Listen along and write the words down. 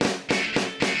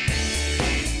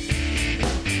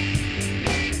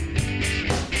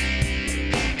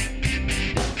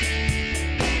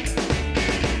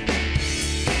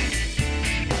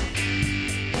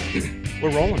We're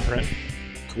rolling, friend.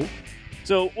 Cool.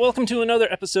 So, welcome to another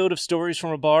episode of Stories from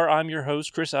a Bar. I'm your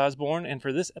host, Chris Osborne, and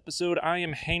for this episode, I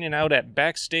am hanging out at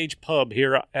Backstage Pub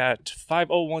here at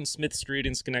 501 Smith Street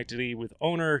in Schenectady with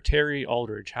owner Terry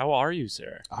Aldridge. How are you,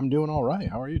 sir? I'm doing all right.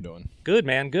 How are you doing? Good,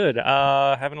 man. Good.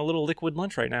 Having a little liquid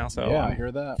lunch right now, so yeah, I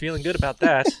hear that. Feeling good about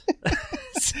that.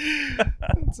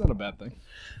 It's not a bad thing.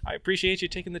 I appreciate you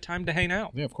taking the time to hang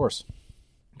out. Yeah, of course.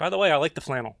 By the way, I like the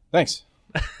flannel. Thanks.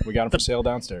 We got them for sale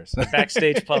downstairs.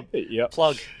 Backstage Pub Yep.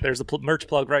 plug. There's a merch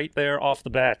plug right there off the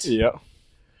bat. Yeah.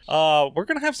 We're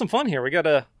gonna have some fun here. We got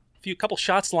a couple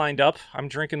shots lined up. I'm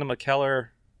drinking the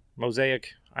McKellar Mosaic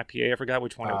IPA. I forgot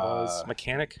which one it was.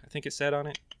 Mechanic, I think it said on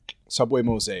it. Subway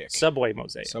Mosaic. Subway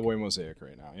Mosaic. Subway Mosaic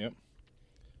right now. Yep.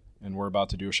 And we're about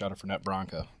to do a shot of Fernet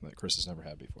Branca that Chris has never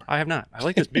had before. I have not. I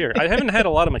like this beer. I haven't had a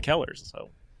lot of McKellars,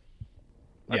 so.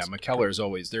 Yeah, McKellar is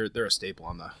always they're a staple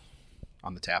on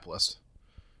the tap list.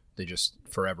 They just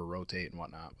forever rotate and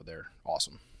whatnot, but they're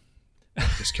awesome.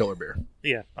 Just killer beer.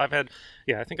 Yeah, I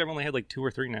think I've only had like 2 or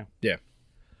 3 now. Yeah.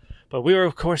 But we were,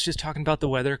 of course, just talking about the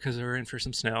weather because we're in for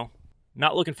some snow.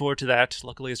 Not looking forward to that.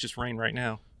 Luckily, it's just rain right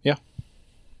now. Yeah.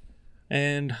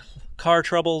 And car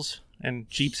troubles and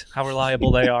Jeeps, how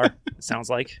reliable they are, it sounds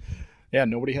like. Yeah,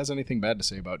 nobody has anything bad to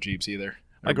say about Jeeps either.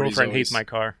 My girlfriend hates my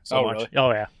car so much. Really?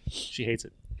 Oh, yeah. She hates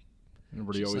it.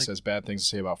 Everybody always has bad things to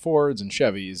say about Fords and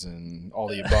Chevys and all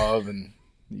the above, and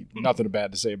nothing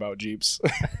bad to say about Jeeps.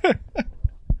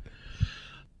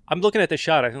 I'm looking at the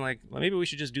shot. I'm like, well, maybe we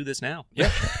should just do this now.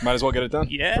 Yeah, might as well get it done.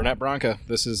 Yeah. Fernet Branca.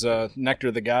 This is Nectar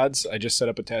of the Gods. I just set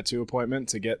up a tattoo appointment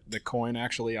to get the coin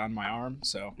actually on my arm.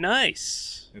 So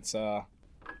nice. It's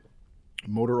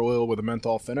motor oil with a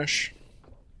menthol finish.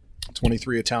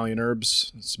 23 Italian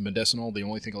herbs. It's medicinal. The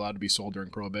only thing allowed to be sold during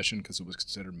Prohibition because it was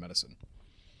considered medicine.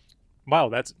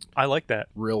 Wow, I like that.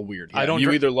 Real weird. Yeah, I don't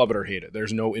you either love it or hate it.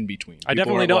 There's no in between. I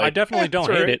definitely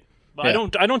don't hate it. But Yeah.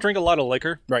 I don't drink a lot of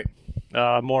liquor. Right.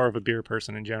 More of a beer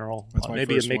person in general. That's my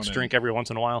maybe a first mixed one drink every once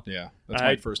in a while. Yeah, that's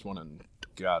my first one in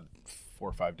 4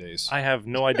 or 5 days. I have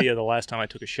no idea the last time I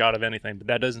took a shot of anything, but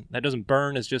that doesn't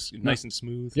burn. It's just nice and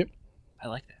smooth. Yep. I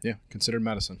like that. Yeah, considered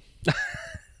medicine.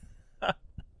 I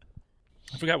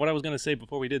forgot what I was going to say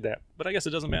before we did that, but I guess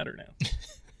it doesn't matter now.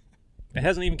 It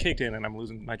hasn't even kicked in, and I'm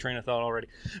losing my train of thought already.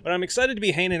 But I'm excited to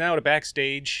be hanging out at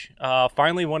Backstage.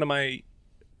 Finally,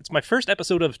 it's my first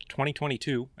episode of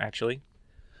 2022, actually.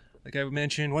 Like I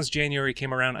mentioned, once January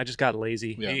came around, I just got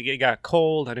lazy. Yeah. It got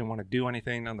cold. I didn't want to do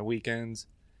anything on the weekends.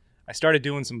 I started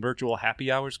doing some virtual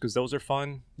happy hours because those are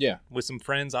fun. Yeah. With some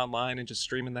friends online and just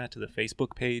streaming that to the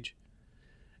Facebook page.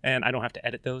 And I don't have to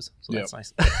edit those, so that's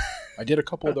nice. I did a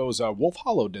couple of those. Wolf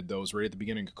Hollow did those right at the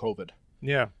beginning of COVID.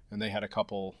 Yeah. And they had a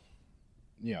couple,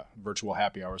 virtual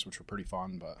happy hours, which were pretty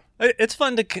fun. But it's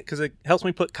fun because it helps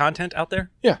me put content out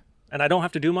there. Yeah. And I don't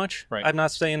have to do much. Right. I'm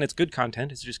not saying it's good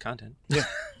content. It's just content. Yeah.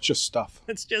 It's just stuff.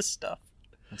 It's just stuff.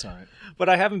 That's all right. But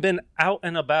I haven't been out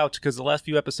and about because the last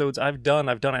few episodes I've done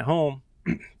at home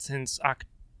since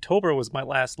October was my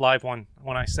last live one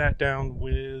when I sat down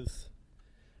with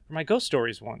my Ghost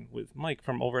Stories one with Mike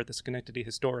from over at the Schenectady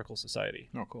Historical Society.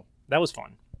 Oh, cool. That was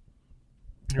fun.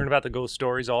 Hearing about the ghost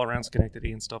stories all around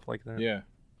Schenectady and stuff like that. Yeah.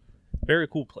 Very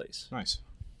cool place. Nice.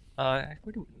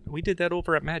 We did that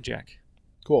over at Mad Jack.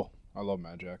 Cool. I love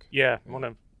Mad Jack. Yeah,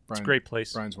 it's a great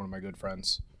place. Brian's one of my good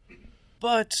friends.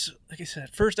 But, like I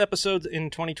said, first episode in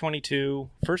 2022.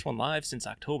 First one live since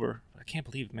October. I can't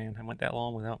believe, man, I went that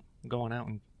long without going out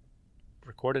and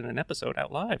recording an episode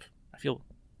out live. I feel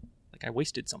like I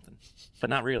wasted something, but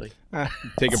not really.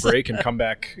 Take a break and come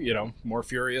back, more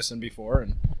furious than before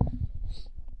and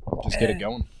just get it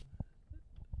going.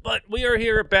 But we are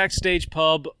here at Backstage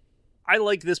Pub. I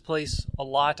like this place a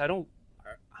lot. I don't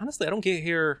get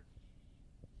here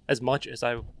as much as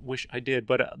I wish I did.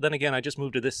 But then again, I just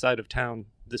moved to this side of town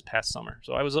this past summer.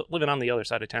 So I was living on the other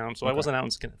side of town. So I wasn't out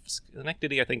in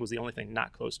Schenectady. I think was the only thing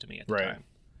not close to me at the time.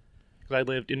 Because I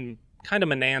lived in kind of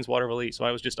Menands, Waterville, so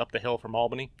I was just up the hill from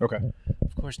Albany. Okay.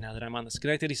 Of course, now that I'm on the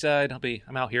Schenectady side,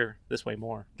 I'm out here this way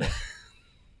more.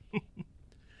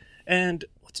 And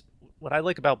what I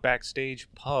like about Backstage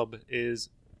Pub is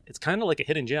it's kind of like a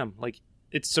hidden gem. Like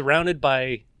it's surrounded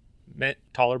by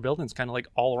taller buildings, kind of like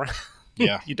all around.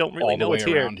 Yeah, you don't really know it's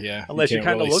here, unless you're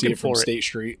kind of looking for it. State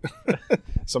Street.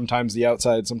 Sometimes the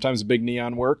outside, sometimes the big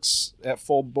neon works at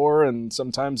full bore, and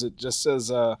sometimes it just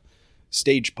says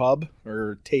Stage Pub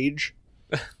or Tage.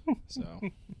 So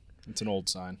it's an old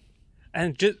sign.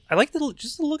 And I like the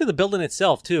look of the building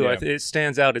itself too. Yeah. It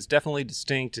stands out. It's definitely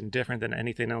distinct and different than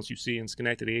anything else you see in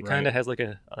Schenectady. It kind of has like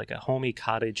a homey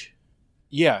cottage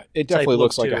Yeah, it definitely look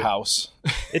looks like to a it. house.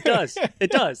 It does.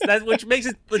 It does. That which makes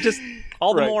it just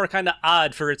all the Right. more kind of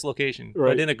odd for its location,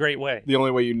 Right. but in a great way. The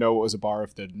only way you know it was a bar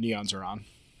if the neons are on.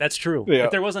 That's true. Yeah.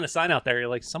 If there wasn't a sign out there, you're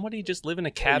like, somebody just live in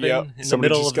a cabin Yep. in the Somebody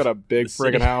middle just of got a big the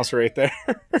city. friggin' house right there.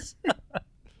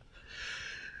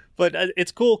 But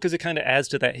it's cool because it kind of adds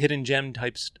to that hidden gem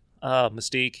type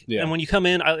mystique. Yeah. And when you come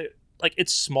in,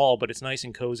 it's small, but it's nice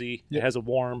and cozy. Yep. It has a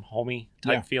warm, homey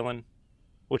type Yeah. feeling,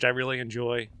 which I really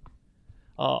enjoy.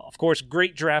 Of course,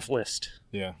 great draft list,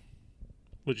 Yeah,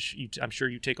 which I'm sure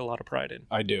you take a lot of pride in.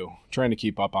 I do. Trying to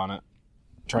keep up on it.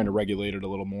 Trying to regulate it a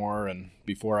little more. And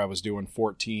before I was doing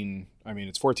 14,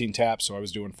 it's 14 taps, so I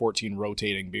was doing 14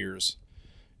 rotating beers.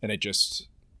 And it just,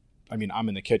 I'm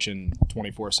in the kitchen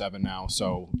 24/7 now.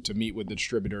 So to meet with the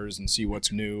distributors and see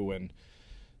what's new and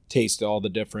taste all the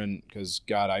different, because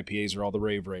God, IPAs are all the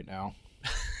rave right now.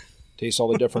 Taste all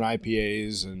the different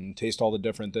IPAs and taste all the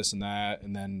different this and that.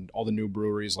 And then all the new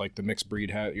breweries, like the mixed breed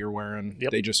hat you're wearing.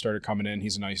 Yep. They just started coming in.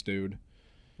 He's a nice dude.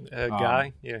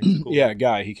 Guy, yeah, he's cool. Yeah,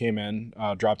 Guy. He came in,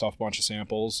 dropped off a bunch of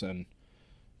samples,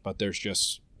 but there's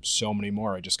just so many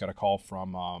more. I just got a call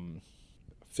from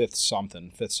Fifth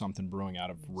Something Brewing out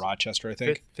of Rochester, I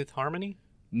think. Fifth Harmony?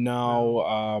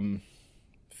 No,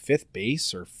 Fifth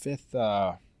Base or Fifth.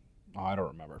 I don't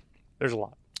remember. There's a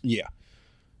lot. Yeah,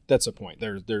 that's the point.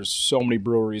 There's so many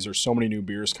breweries. There's so many new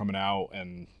beers coming out,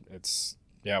 and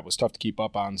it was tough to keep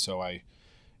up on. So I,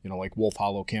 like Wolf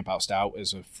Hollow Camp Out Stout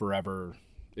is a forever.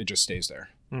 It just stays there.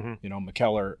 Mm-hmm.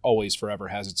 McKellar always forever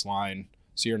has its line.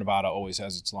 Sierra Nevada always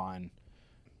has its line.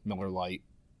 Miller Lite.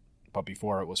 But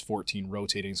before it was 14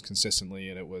 rotatings consistently,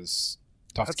 and it was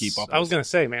tough to keep up with. I was going to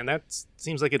say, man, that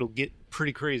seems like it'll get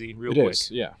pretty crazy real It quick.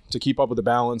 is, yeah. To keep up with the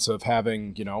balance of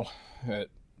having, at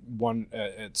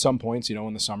some points,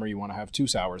 in the summer you want to have 2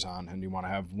 sours on, and you want to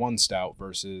have 1 stout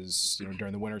versus,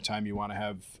 during the wintertime you want to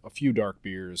have a few dark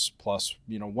beers plus,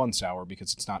 1 sour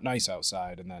because it's not nice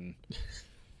outside, and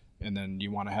then you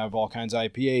want to have all kinds of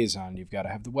IPAs on. You've got to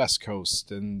have the West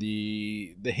Coast and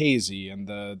the hazy and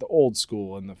the old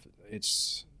school, and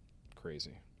it's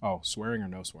crazy. Oh, swearing or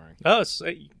no swearing? Oh,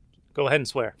 go ahead and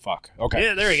swear. Fuck. Okay.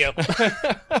 Yeah, there you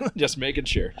go. Just making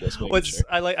sure. Sure.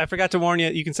 I forgot to warn you.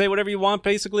 You can say whatever you want,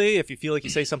 basically. If you feel like you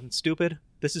say something stupid,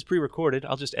 this is pre-recorded.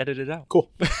 I'll just edit it out.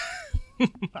 Cool.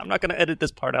 I'm not going to edit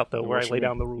this part out though, where I lay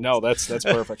down the rules. No, that's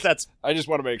perfect. That's I just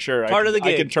want to make sure part of the I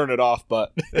gig. can turn it off,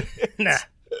 but nah.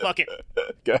 Fuck it.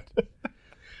 good.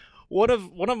 One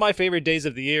of my favorite days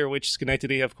of the year, which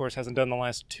Schenectady, of course, hasn't done the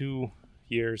last 2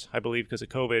 years, I believe, because of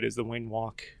COVID, is the Wing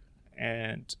Walk.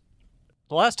 And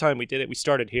the last time we did it, we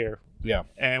started here. Yeah.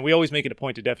 And we always make it a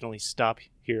point to definitely stop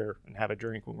here and have a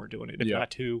drink when we're doing it, if Yeah.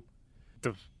 not 2.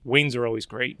 The wings are always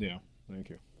great. Yeah. Thank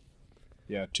you.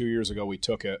 Yeah, 2 years ago we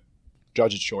took it.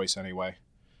 Judge's choice anyway.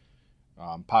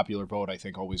 Popular vote, I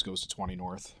think, always goes to 20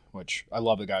 North, which I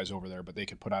love the guys over there, but they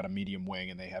could put out a medium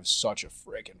wing, and they have such a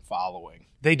freaking following.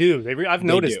 They do. I've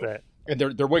noticed do. that. And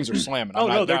their wings are slamming. Oh, I'm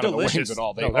no, not they're down on the wings delicious. at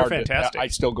all. No, they're fantastic. I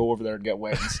still go over there and get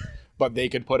wings, but they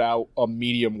could put out a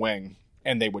medium wing,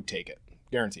 and they would take it,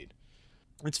 guaranteed.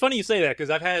 It's funny you say that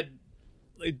because I've had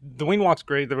the Wing Walk's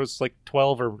great. There was like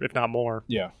 12 or if not more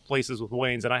Yeah, places with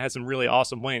wings, and I had some really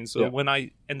awesome wings. So Yeah. when I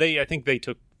think they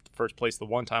took first place the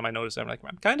one time I noticed them,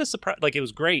 I'm kind of surprised. Like, it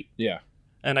was great, yeah,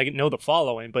 and I know the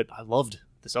following, but I loved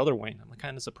this other wing. I'm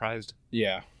kind of surprised.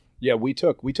 yeah. We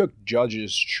took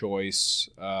Judge's choice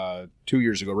 2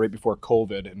 years ago, right before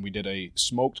COVID, and we did a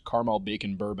smoked caramel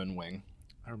bacon bourbon wing,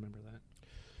 I remember that.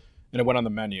 and it went on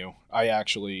the menu. I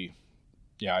actually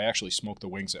smoked the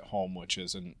wings at home, which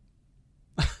isn't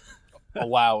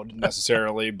allowed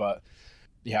necessarily, but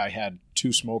yeah, I had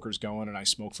 2 smokers going, and I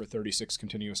smoked for 36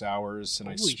 continuous hours, and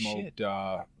Holy I smoked shit.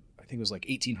 I think it was like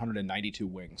 1,892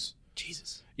 wings.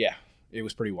 Jesus. Yeah, it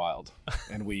was pretty wild,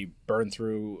 and we burned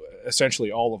through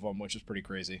essentially all of them, which is pretty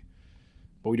crazy.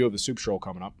 But we do have the soup stroll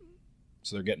coming up,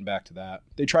 so they're getting back to that.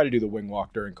 They tried to do the wing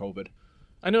walk during COVID.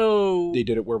 I know They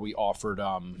did it where we offered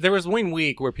there was Wing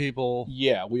Week where people.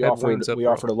 yeah, we Had offered wings up we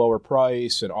there. offered a lower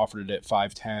price and offered it at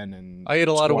 $5.10, and I ate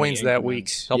a lot of 20 wings that week,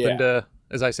 increments. helping Yeah. to,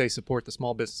 as I say, support the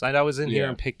small business. I was in here Yeah.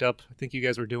 and picked up. I think you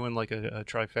guys were doing like a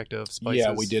trifecta of spices.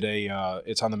 Yeah, we did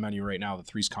it's on the menu right now, the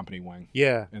Three's Company wing,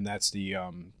 Yeah, and that's the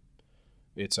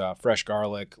it's fresh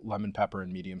garlic, lemon pepper,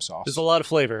 and medium sauce. there's a lot of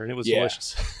flavor, and it was Yeah.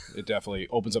 delicious. It definitely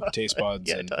opens up the taste buds.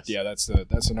 Yeah, it and does. yeah, that's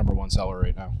the number 1 seller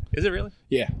right now. Is it really?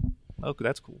 Yeah, Oh,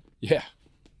 that's cool. yeah,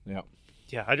 yeah,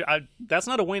 Yeah, I that's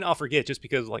not a win I'll forget, just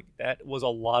because like that was a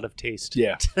lot of taste.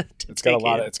 yeah. to It's got a take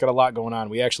lot. in. It's got a lot going on.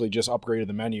 We actually just upgraded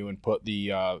the menu and put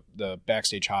the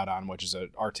backstage hot on, which is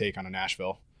our take on a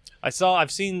Nashville. I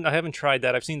haven't tried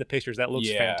that. I've seen the pictures. That looks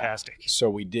fantastic. So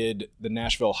we did the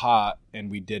Nashville hot, and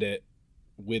we did it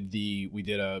we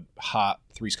did a hot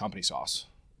Three's Company sauce.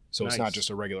 So It's not just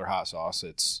a regular hot sauce.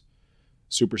 It's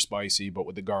super spicy, but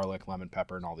with the garlic, lemon,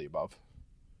 pepper, and all the above.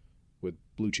 With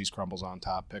blue cheese crumbles on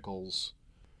top, pickles,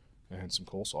 and some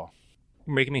coleslaw.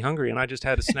 You're making me hungry, and I just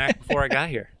had a snack before I got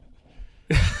here.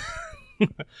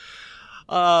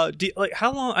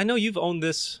 How long? I know you've owned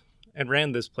this and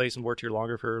ran this place and worked here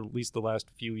longer for at least the last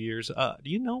few years. Do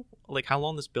you know how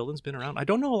long this building's been around? I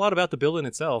don't know a lot about the building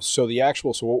itself. So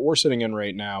what we're sitting in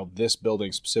right now, this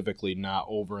building specifically, not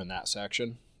over in that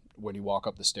section. When you walk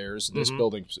up the stairs, this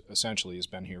building essentially has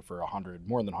been here for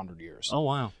more than 100 years. Oh,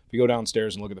 wow. If you go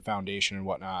downstairs and look at the foundation and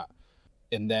whatnot,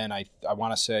 and then I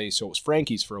want to say, so it was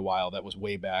Frankie's for a while. That was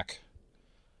way back.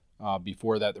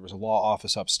 Before that, there was a law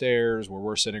office upstairs where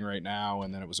we're sitting right now,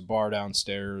 and then it was a bar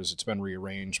downstairs. It's been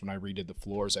rearranged. When I redid the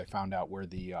floors, I found out where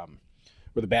the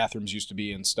bathrooms used to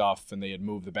be and stuff, and they had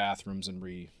moved the bathrooms and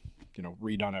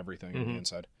redone everything on the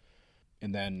inside.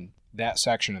 And then that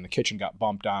section in the kitchen got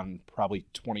bumped on probably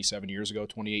 28 years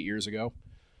ago.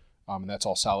 And that's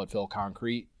all solid fill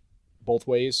concrete both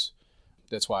ways.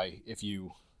 That's why if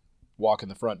you walk in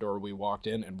the front door we walked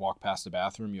in and walk past the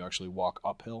bathroom, you actually walk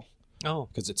uphill. Oh.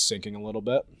 Because it's sinking a little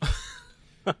bit.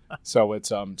 So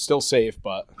it's still safe,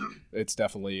 but it's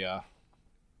definitely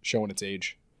showing its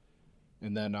age.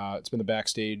 And then it's been the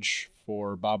backstage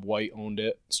for Bob White owned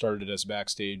it. Started it as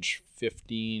backstage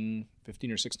 15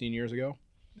 or 16 years ago.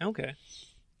 Okay.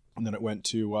 And then it went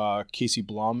to Casey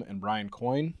Blum and Brian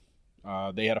Coyne.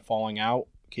 They had a falling out.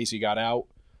 Casey got out.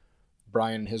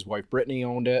 Brian and his wife Brittany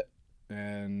owned it.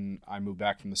 And I moved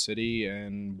back from the city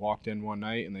and walked in one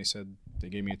night, and they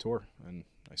gave me a tour, and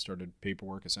I started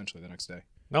paperwork essentially the next day.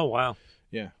 Oh, wow.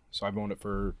 Yeah. So I've owned it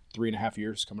for 3.5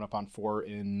 years, coming up on 4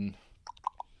 in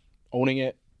owning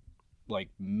it like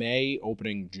May,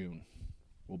 opening June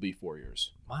will be 4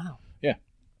 years. Wow. Yeah.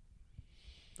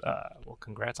 Well,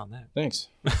 congrats on that. Thanks.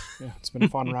 Yeah, it's been a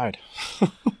fun ride.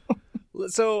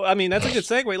 So, I mean, that's a good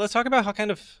segue. Let's talk about how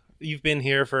kind of you've been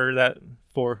here for that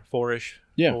 4-ish,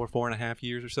 4.5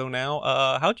 years or so now.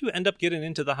 How'd you end up getting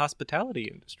into the hospitality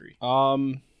industry?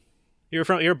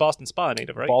 You're a Boston Spa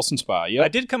native, right? Boston Spa, yeah. I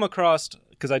did come across,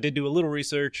 because I did do a little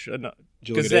research. Did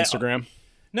you look at Instagram?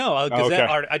 No, Gazette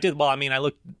art. I did. Well, I mean, I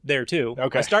looked there too.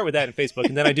 Okay. I start with that in Facebook,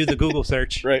 and then I do the Google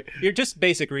search. Right. You're just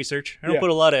basic research. I don't put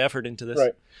a lot of effort into this.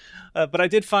 Right. But I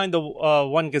did find the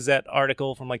one Gazette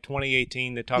article from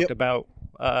 2018 that talked about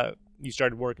you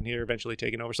started working here, eventually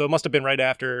taking over. So it must have been right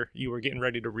after you were getting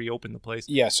ready to reopen the place.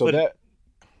 Yeah. So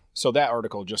that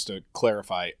article, just to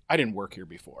clarify, I didn't work here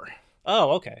before.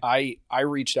 Oh, okay. I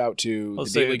reached out to the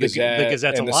so Daily Gazette the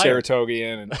Gazette's and the liar.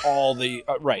 Saratogian and all the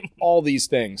all these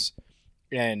things.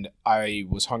 And I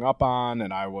was hung up on,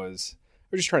 and I was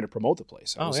just trying to promote the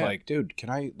place. I was like, dude,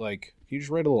 can you just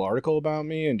write a little article about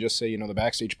me and just say, the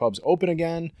Backstage Pub's open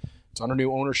again. It's under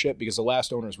new ownership, because the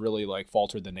last owners really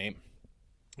faltered the name.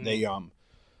 Mm-hmm. They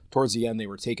towards the end, they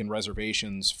were taking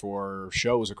reservations for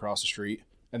shows across the street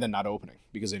and then not opening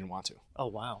because they didn't want to. Oh,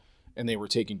 wow. And they were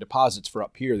taking deposits for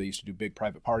up here. They used to do big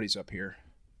private parties up here.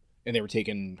 And they were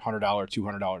taking $100,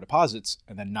 $200 deposits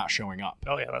and then not showing up.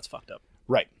 Oh, yeah, that's fucked up.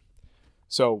 Right.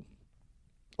 So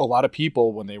a lot of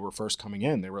people, when they were first coming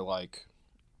in, they were like,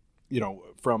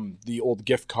 from the old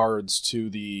gift cards to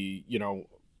the,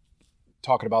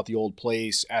 talking about the old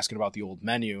place, asking about the old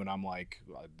menu. And I'm like,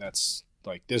 this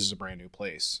is a brand new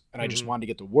place. And I just wanted to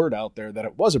get the word out there that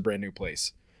it was a brand new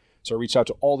place. So I reached out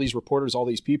to all these reporters, all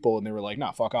these people, and they were like,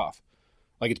 nah, fuck off.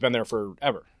 It's been there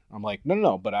forever. I'm like,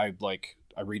 no. But I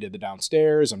redid the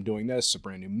downstairs. I'm doing this. It's a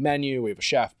brand new menu. We have a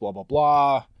chef, blah, blah,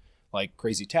 blah.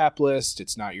 Crazy tap list.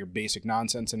 It's not your basic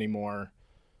nonsense anymore.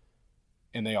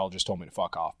 And they all just told me to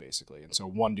fuck off, basically. And so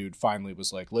one dude finally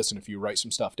was like, listen, if you write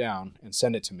some stuff down and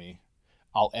send it to me,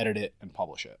 I'll edit it and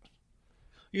publish it.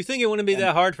 You think it wouldn't be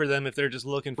that hard for them if they're just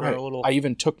looking for a little... I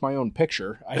even took my own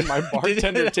picture. I had my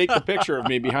bartender take the picture of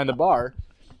me behind the bar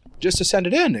just to send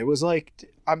it in. It was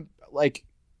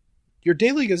your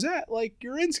Daily Gazette,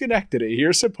 you're in Schenectady.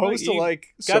 You're supposed to support.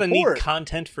 Gotta need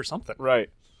content for something. Right.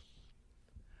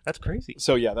 That's crazy.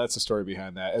 So yeah, that's the story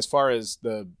behind that. As far as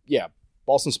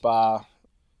Boston Spa.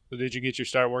 So did you get your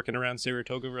start working around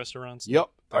Saratoga restaurants? Yep.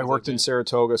 I worked in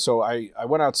Saratoga. So I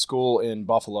went out to school in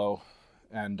Buffalo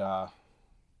and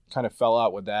kind of fell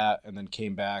out with that, and then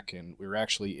came back, and we were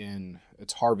actually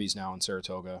it's Harvey's now in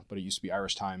Saratoga, but it used to be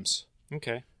Irish Times.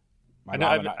 Okay.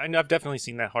 I've definitely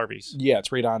seen that Harvey's. Yeah,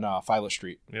 it's right on Philo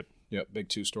Street. Yep. Big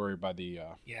 2-story by the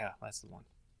yeah, that's the one.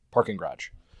 Parking garage.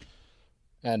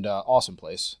 And awesome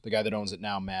place. The guy that owns it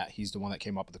now, Matt, he's the one that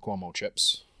came up with the Cuomo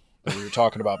chips. that we were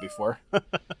talking about before.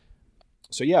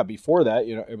 So yeah, before that,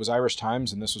 it was Irish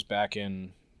Times, and this was back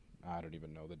in, I don't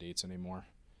even know the dates anymore.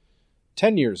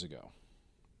 10 years ago.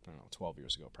 I don't know, 12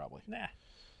 years ago probably. Nah.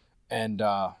 And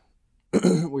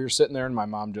we were sitting there, and my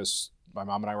mom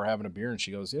and I were having a beer, and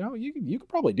she goes, you could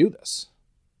probably do this.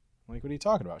 I'm like, what are you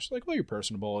talking about? She's like, well, you're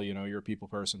personable, you're a people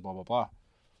person, blah, blah, blah.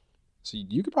 So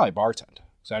you could probably bartend,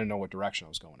 because I didn't know what direction I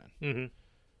was going in. Mm-hmm.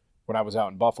 When I was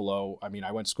out in Buffalo,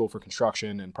 I went to school for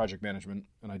construction and project management,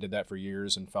 and I did that for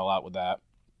years and fell out with that.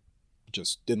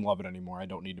 Just didn't love it anymore. I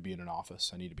don't need to be in an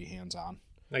office. I need to be hands-on.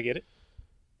 I get it.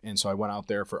 And so I went out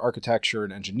there for architecture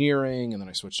and engineering, and then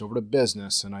I switched over to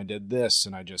business, and I did this,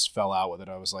 and I just fell out with it.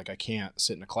 I was like, I can't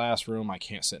sit in a classroom. I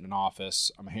can't sit in an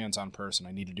office. I'm a hands-on person.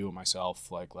 I need to do it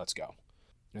myself. Like, let's go.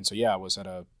 And so, yeah, I was at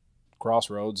a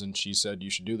crossroads, and she said,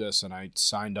 you should do this. And I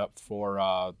signed up for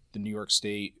the New York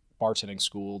State bartending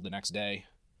school the next day.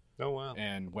 Oh, wow.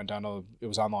 And went down to, it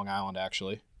was on Long Island,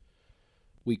 actually.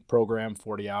 Week program,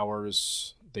 40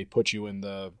 hours. They put you in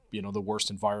the, the worst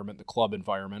environment, the club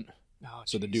environment. Oh,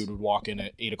 so the dude would walk in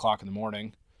at 8 o'clock in the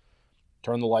morning,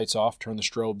 turn the lights off, turn the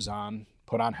strobes on,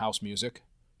 put on house music,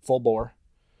 full bore.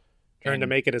 Trying to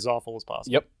make it as awful as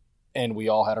possible. Yep. And we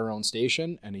all had our own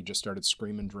station, and he just started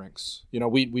screaming drinks.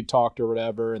 We talked or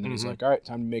whatever, and then he's like, all right,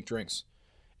 time to make drinks.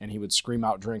 And he would scream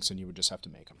out drinks, and you would just have to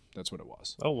make them. That's what it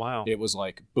was. Oh, wow. It was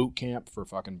like boot camp for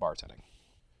fucking bartending.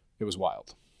 It was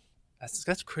wild.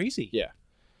 That's crazy. Yeah.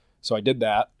 So I did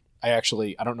that. I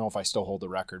don't know if I still hold the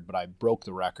record, but I broke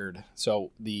the record.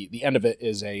 So the end of it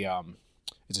is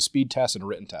it's a speed test and a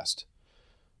written test.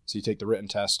 So you take the written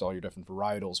test, all your different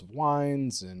varietals of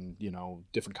wines and,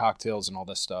 different cocktails and all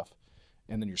this stuff.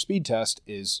 And then your speed test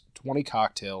is 20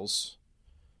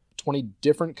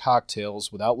 different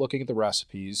cocktails without looking at the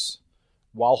recipes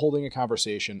while holding a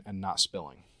conversation and not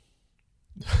spilling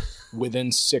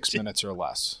within 6 minutes or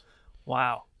less.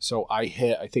 Wow. So I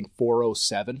hit, I think,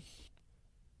 407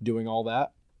 doing all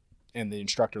that. And the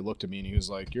instructor looked at me and he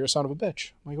was like, you're a son of a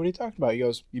bitch. I'm like, what are you talking about? He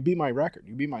goes, you beat my record.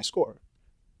 You beat my score.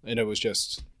 And it was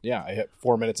just, I hit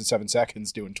 4 minutes and 7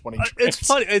 seconds doing 20 drinks.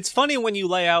 It's funny when you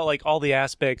lay out like all the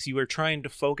aspects you were trying to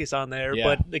focus on there,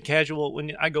 but the casual,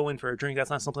 when I go in for a drink,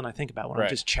 that's not something I think about when I'm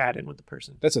just chatting with the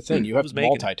person. That's the thing. You have to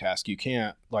multitask. You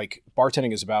can't,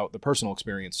 bartending is about the personal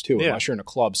experience too. Unless you're in a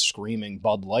club screaming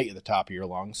Bud Light at the top of your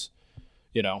lungs,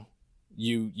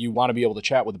 you want to be able to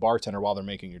chat with the bartender while they're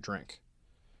making your drink.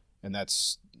 And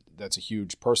that's a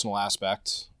huge personal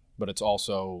aspect, but it's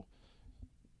also,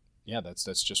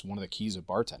 that's just one of the keys of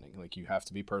bartending. Like, you have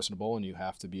to be personable and you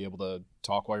have to be able to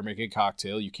talk while you're making a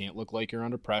cocktail. You can't look like you're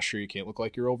under pressure. You can't look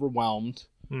like you're overwhelmed.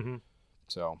 Mm-hmm.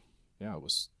 So, it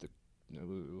was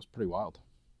pretty wild.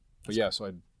 But so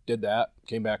I did that,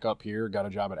 came back up here, got a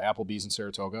job at Applebee's in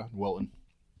Saratoga, Wilton.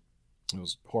 It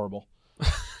was horrible.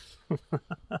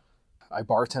 I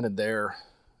bartended there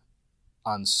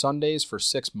on Sundays for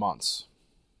 6 months.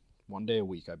 1 day a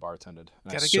week I bartended.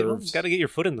 Got to get your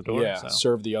foot in the door. Yeah,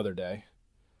 served the other day.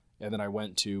 And then I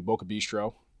went to Boca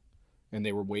Bistro, and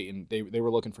they were waiting. They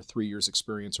were looking for 3 years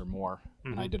experience or more.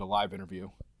 Mm-hmm. And I did a live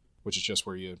interview, which is just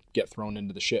where you get thrown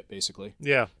into the shit, basically.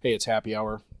 Yeah. Hey, it's happy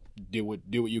hour. Do what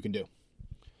you can do.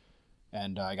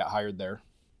 And I got hired there.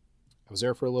 I was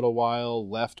there for a little while,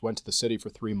 left, went to the city for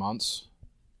 3 months.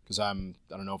 Because I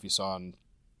don't know if you saw in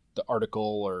the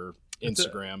article or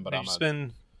Instagram, but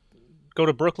go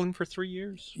to Brooklyn for 3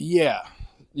 years? Yeah.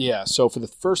 So for the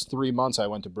first 3 months I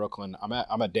went to Brooklyn,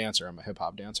 I'm a dancer. I'm a hip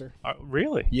hop dancer.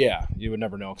 Really? Yeah. You would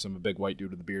never know because I'm a big white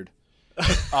dude with a beard.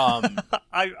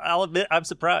 I'll admit I'm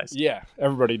surprised. Yeah.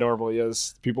 Everybody normally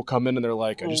is. People come in and they're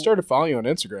like, I just started following you on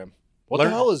Instagram. What the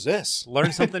hell is this?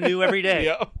 Learn something new every day.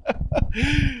 Yeah.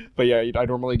 But I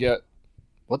normally get,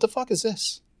 what the fuck is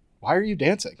this? Why are you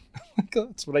dancing?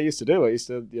 That's what I used to do. I used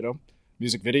to,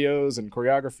 music videos and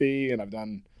choreography, and I've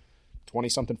done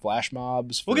 20-something flash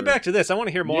mobs. We'll get back to this. I want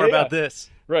to hear more about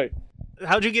this. Right.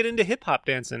 How'd you get into hip-hop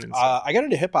dancing? And I got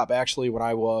into hip-hop, actually, when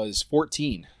I was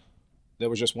 14.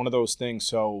 That was just one of those things.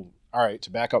 So, all right,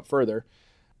 to back up further.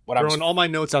 Throwing all my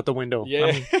notes out the window.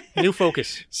 Yeah. New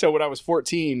focus. So when I was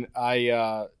 14,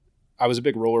 I was a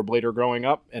big rollerblader growing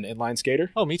up, and inline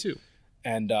skater. Oh, me too.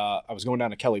 And I was going down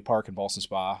to Kelly Park in Ballston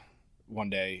Spa one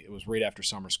day. It was right after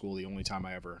summer school, the only time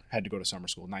I ever had to go to summer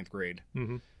school, 9th grade.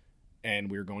 Mm-hmm.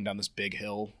 And we were going down this big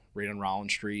hill right on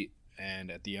Rollins Street. And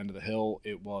at the end of the hill,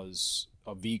 it was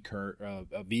a V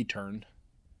turn.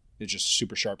 It's just a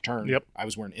super sharp turn. Yep. I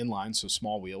was wearing inline, so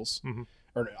small wheels. Mm-hmm.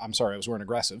 Or I'm sorry, I was wearing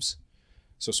aggressives.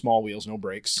 So small wheels, no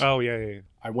brakes. Oh, yeah.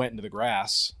 I went into the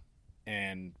grass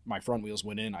and my front wheels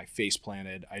went in. I face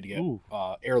planted. I had to get Ooh.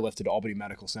 airlifted to Albany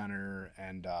Medical Center,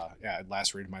 and it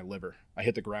lacerated my liver. I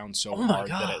hit the ground so Oh my hard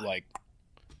that God. it like,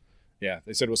 yeah,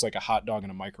 they said it was like a hot dog in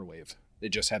a microwave. It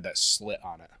just had that slit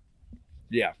on it.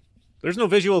 Yeah. There's no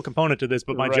visual component to this,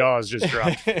 but my Right. jaws just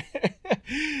dropped.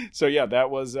 So yeah, that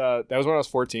was when I was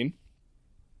 14.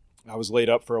 I was laid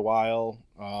up for a while.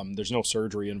 There's no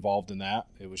surgery involved in that.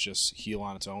 It was just heal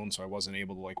on its own, so I wasn't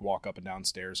able to like walk up and down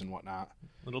stairs and whatnot.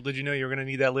 Little did you know you were going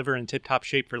to need that liver in tip-top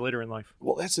shape for later in life.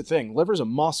 Well, that's the thing. Liver's a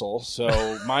muscle,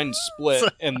 so mine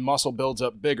split and muscle builds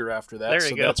up bigger after that. There you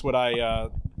So go. that's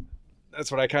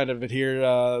what I kind of adhere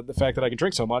the fact that I can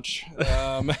drink so much,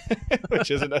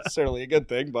 which isn't necessarily a good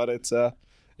thing, but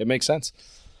it makes sense.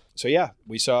 So yeah,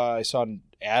 I saw an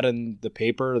ad in the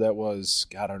paper that was,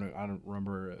 God, I don't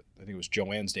remember. I think it was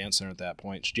Joanne's Dance Center at that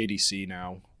point. It's JDC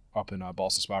now, up in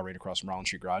Ballston Spa, right across from Rollins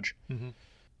Street Garage. Mm-hmm.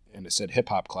 And it said hip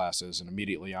hop classes, and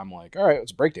immediately I'm like, all right,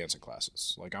 it's breakdancing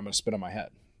classes. Like, I'm gonna spin on my head.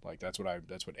 Like that's what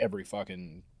every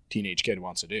fucking teenage kid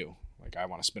wants to do. Like, I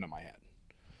want to spin on my head.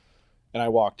 And I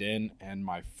walked in, and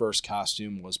my first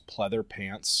costume was pleather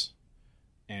pants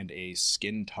and a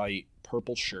skin tight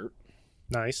purple shirt.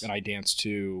 Nice. And I danced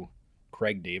to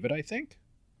Craig David, I think.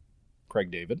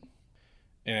 Craig David.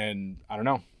 And I don't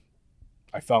know.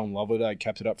 I fell in love with it. I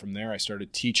kept it up from there. I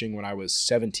started teaching when I was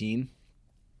 17.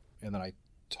 And then I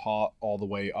taught all the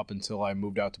way up until I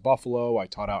moved out to Buffalo. I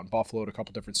taught out in Buffalo at a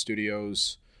couple different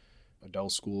studios. Adele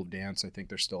School of Dance, I think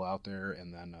they're still out there.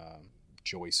 And then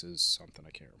Joyce's something,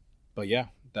 I can't remember. But yeah,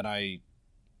 then I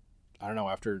don't know,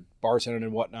 after bartending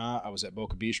and whatnot, I was at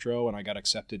Boca Bistro, and I got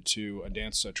accepted to a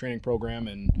dance training program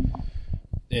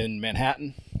in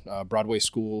Manhattan, Broadway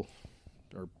School,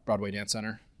 or Broadway Dance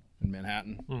Center in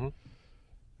Manhattan. Mm-hmm.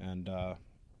 And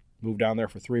moved down there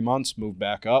for 3 months, moved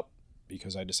back up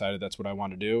because I decided that's what I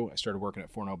wanted to do. I started working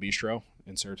at Forno Bistro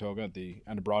in Saratoga at the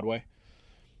end of Broadway,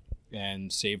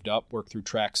 and saved up, worked through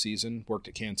track season, worked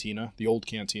at Cantina, the old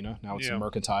Cantina. Now it's Yeah. the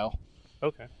Mercantile.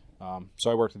 Okay. So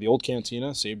I worked at the old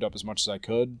Cantina, saved up as much as I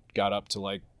could, got up to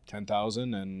like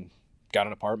 10,000 and got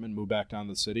an apartment, moved back down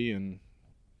to the city, and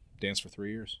danced for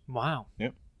 3 years. Wow.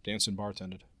 Yep. Danced and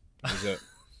bartended. That was it.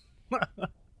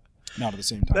 Not at the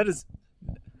same time. That is,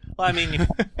 well, I mean, you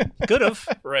could have.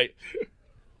 right.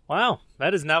 Wow.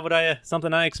 That is not what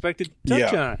something I expected to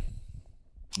touch Yeah. on.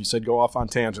 You said go off on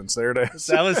tangents. There it is.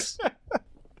 That was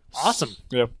awesome.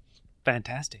 Yep.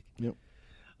 Fantastic. Yep.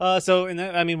 So,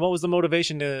 what was the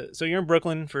motivation so you're in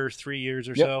Brooklyn for 3 years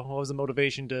or Yep. so. What was the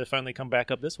motivation to finally come back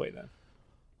up this way then?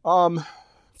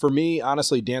 For me,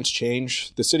 honestly, dance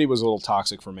changed. The city was a little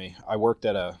toxic for me. I worked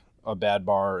at a bad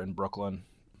bar in Brooklyn.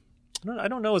 I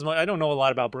don't know as much. I don't know a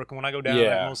lot about Brooklyn. When I go down,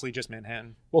 Yeah. I'm mostly just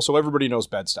Manhattan. Well, so everybody knows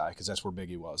Bed-Stuy because that's where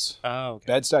Biggie was. Oh, okay.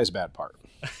 Bed-Stuy's a bad part.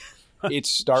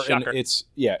 It's starting. Shocker.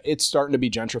 It's starting to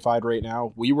be gentrified right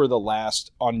now. We were the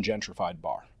last ungentrified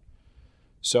bar.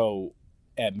 So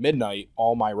at midnight,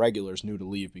 all my regulars knew to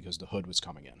leave because the hood was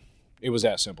coming in. It was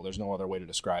that simple. There's no other way to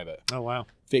describe it. Oh, wow.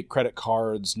 Fake credit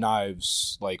cards,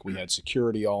 knives. Like, we had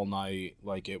security all night.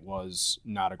 Like, it was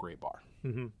not a great bar.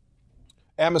 Mm-hmm.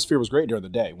 Atmosphere was great during the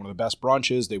day. One of the best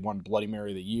brunches. They won Bloody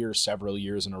Mary of the Year several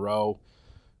years in a row.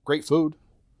 Great food.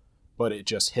 But it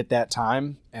just hit that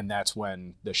time, and that's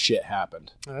when the shit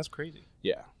happened. Oh, that's crazy.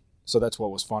 Yeah. So that's what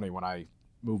was funny when I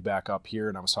moved back up here,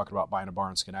 and I was talking about buying a bar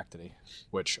in Schenectady,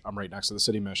 which I'm right next to the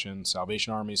City Mission.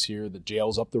 Salvation Army's here. The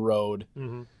jail's up the road.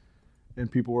 Mm-hmm.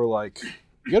 And people were like,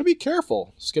 you got to be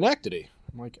careful. Schenectady.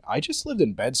 I'm like, I just lived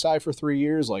in Bed-Stuy for 3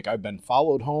 years. Like, I've been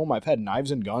followed home. I've had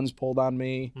knives and guns pulled on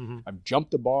me. Mm-hmm. I've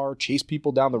jumped the bar, chased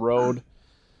people down the road.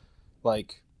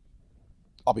 Like,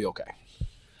 I'll be okay.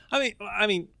 I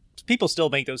mean, people still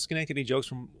make those Schenectady jokes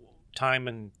from time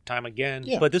and time again.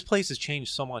 Yeah. But this place has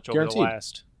changed so much over Guaranteed. the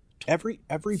last Every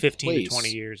 15 place, to 20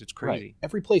 years. It's right, crazy.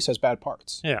 every place has bad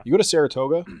parts. Yeah. You go to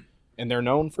Saratoga, and they're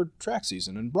known for track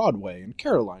season and Broadway and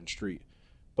Caroline Street.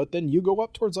 But then you go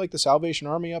up towards like the Salvation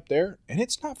Army up there, and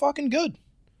it's not fucking good.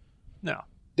 No.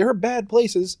 There are bad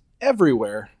places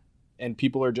everywhere. And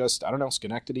people are just, I don't know,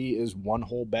 Schenectady is one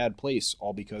whole bad place,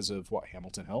 all because of what,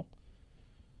 Hamilton Hill?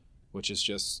 Which is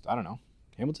just, I don't know.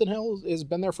 Hamilton Hill has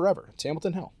been there forever. It's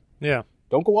Hamilton Hill. Yeah.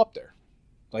 Don't go up there.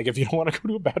 Like, if you don't want to go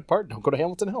to a bad part, don't go to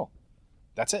Hamilton Hill.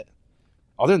 That's it.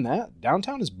 Other than that,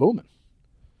 downtown is booming.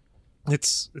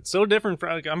 It's so different.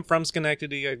 I'm from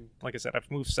Schenectady. Like I said, I've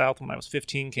moved south when I was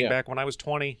 15, came Yeah. back when I was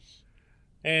 20.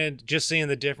 And just seeing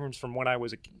the difference from when I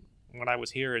was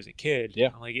here as a kid. Yeah.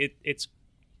 Like, it's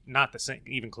not the same,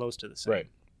 even close to the same. Right.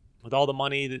 With all the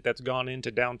money that's gone into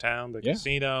downtown, the Yeah.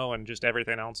 casino, and just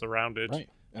everything else around it. Right.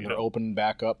 And You they're know. opening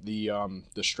back up the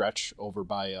stretch over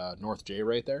by North J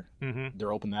right there. Mm-hmm.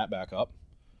 They're opening that back up.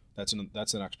 That's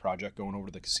the next project, going over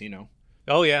to the casino.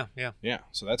 Oh, yeah, yeah. Yeah,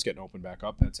 so that's getting opened back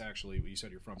up. That's actually, you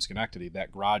said you're from Schenectady.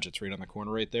 That garage that's right on the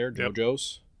corner right there, Yep.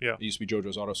 JoJo's. Yeah. It used to be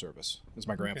JoJo's Auto Service. It was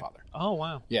my grandfather. Oh,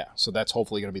 wow. Yeah, so that's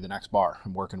hopefully going to be the next bar.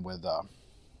 I'm working with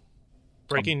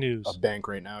Breaking news. a bank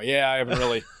right now. Yeah, I haven't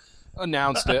really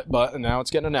announced it, but now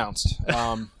it's getting announced.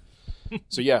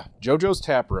 So yeah, JoJo's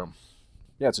Tap Room.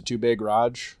 Yeah, it's a 2-bay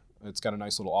garage. It's got a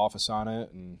nice little office on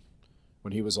it, and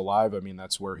when he was alive, I mean,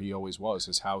 that's where he always was.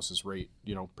 His house is right,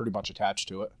 pretty much attached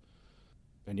to it.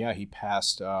 And yeah, he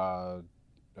passed a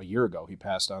year ago. He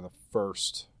passed on the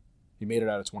 1st. He made it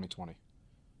out of 2020.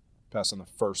 Passed on the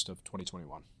 1st of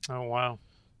 2021. Oh, wow.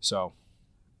 So,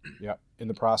 yeah, in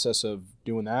the process of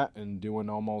doing that and doing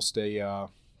almost a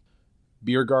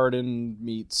beer garden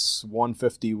meets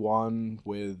 151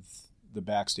 with the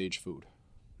backstage food.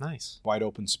 Nice. Wide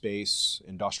open space,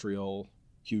 industrial,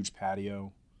 huge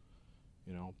patio,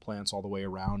 plants all the way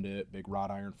around it, big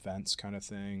wrought iron fence kind of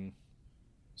thing.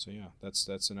 So yeah, that's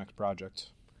the next project.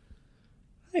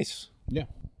 Nice. Yeah.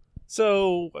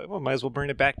 So, might as well bring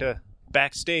it back to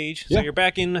backstage. So Yeah. you're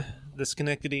back in the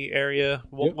Schenectady area.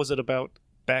 What Yep. was it about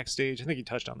backstage? I think you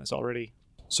touched on this already.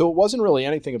 So it wasn't really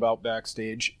anything about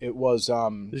backstage. It was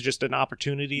It was just an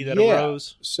opportunity that yeah.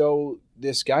 arose. So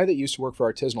this guy that used to work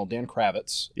for Artisanal, Dan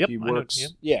Kravitz. Yep, He I know, works.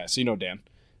 yep. Yeah, so you know Dan.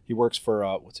 He works for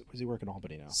what's he work in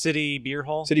Albany now? City Beer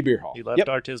Hall. City Beer Hall. He left Yep.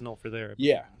 Artisanal for there.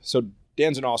 Yeah. So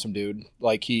Dan's an awesome dude.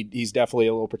 Like he's definitely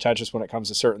a little pretentious when it comes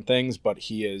to certain things, but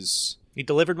he is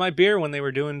delivered my beer when they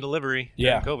were doing delivery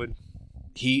Yeah. during COVID.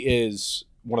 he is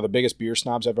one of the biggest beer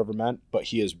snobs I've ever met, but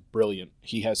he is brilliant.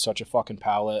 He has such a fucking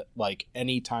palate. Like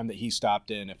any time that he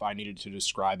stopped in, if I needed to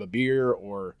describe a beer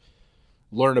or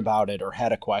learn about it or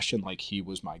had a question, like he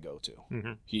was my go-to.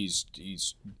 Mhm. He's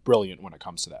brilliant when it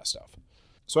comes to that stuff.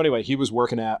 So anyway, he was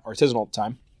working at Artisanal at the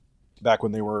time, back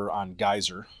when they were on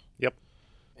Geyser. Yep.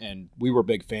 And we were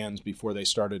big fans before they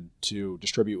started to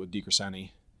distribute with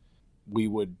DiCrescenti. We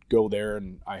would go there,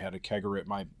 and I had a kegerator.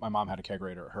 My mom had a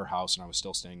kegerator at her house, and I was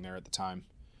still staying there at the time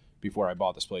before I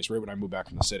bought this place, right when I moved back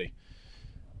from the city.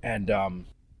 And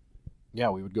yeah,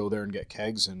 we would go there and get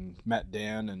kegs, and met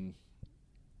Dan, and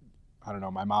I don't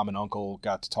know, my mom and uncle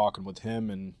got to talking with him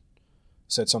and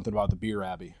said something about the Beer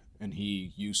Abbey. And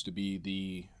he used to be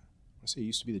the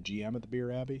GM at the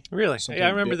Beer Abbey. Really? Something- Yeah, I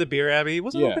remember yeah. the Beer Abbey. It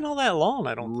wasn't Yeah. open all that long,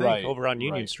 I don't think, Right, over on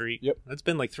Union right. Street. Yep. It's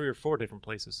been like 3 or 4 different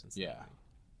places since then. Yeah.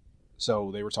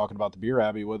 So they were talking about the Beer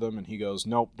Abbey with him, and he goes,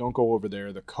 nope, don't go over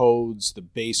there. The codes, the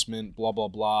basement, blah, blah,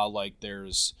 blah. Like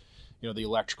there's, the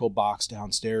electrical box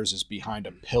downstairs is behind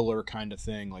a pillar kind of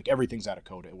thing. Like everything's out of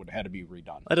code. It would have had to be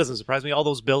redone. That doesn't surprise me. All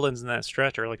those buildings in that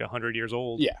stretch are like 100 years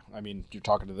old. Yeah. I mean, you're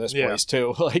talking to this Yeah. place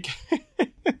too. Like,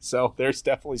 so there's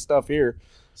definitely stuff here.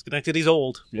 Schenectady's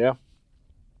old. Yeah.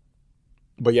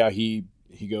 But yeah, he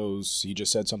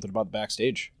just said something about the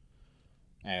backstage.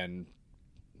 And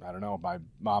I don't know, my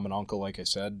mom and uncle, like I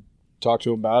said, talked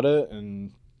to him about it,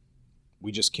 and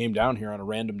we just came down here on a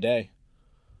random day.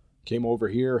 Came over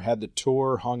here, had the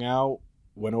tour, hung out,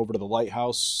 went over to the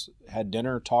lighthouse, had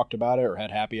dinner, talked about it, or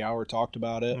had happy hour, talked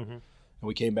about it. Mhm. And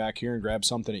we came back here and grabbed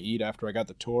something to eat after I got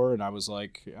the tour, and I was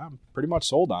like, yeah, I'm pretty much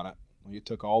sold on it. Like, it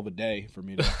took all the day for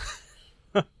me to...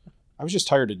 I was just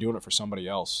tired of doing it for somebody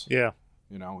else. Yeah.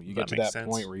 You That get to makes that sense.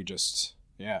 point where you just,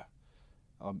 yeah.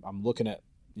 I'm looking at,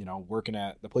 working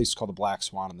at, the place is called the Black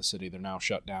Swan in the city. They're now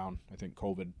shut down. I think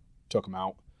COVID took them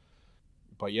out.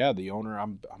 But yeah, the owner,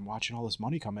 I'm watching all this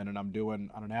money come in, and I'm doing,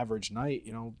 on an average night,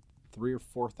 $3,000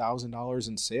 or $4,000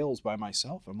 in sales by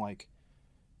myself. I'm like,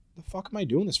 the fuck am I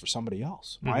doing this for somebody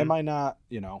else? Why Mhm. am I not,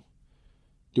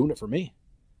 doing it for me?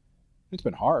 It's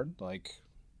been hard, but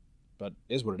it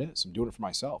is what it is. I'm doing it for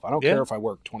myself. I don't Yeah. care if I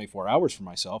work 24 hours for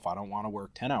myself. I don't want to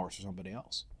work 10 hours for somebody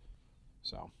else.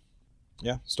 So,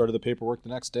 yeah, started the paperwork the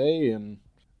next day, and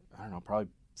I don't know, probably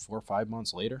 4 or 5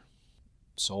 months later,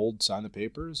 sold, signed the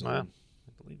papers. And, Wow.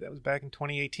 I believe that was back in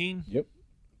 2018. Yep.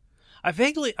 I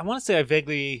want to say I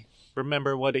vaguely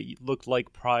remember what it looked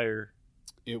like prior.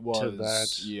 It was,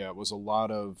 that. yeah, it was a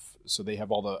lot of, so they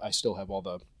have I still have all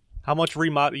the, How much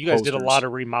remodel? You guys did a Posters. lot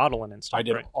of remodeling and stuff, I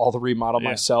did right? all the remodel Yeah.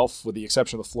 myself, with the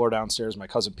exception of the floor downstairs. My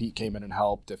cousin Pete came in and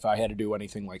helped. If I had to do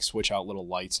anything like switch out little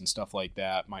lights and stuff like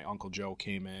that, my Uncle Joe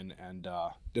came in and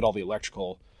did all the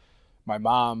electrical. My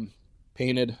mom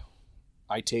painted.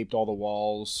 I taped all the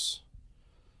walls.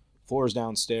 Floors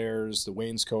downstairs, the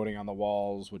wainscoting on the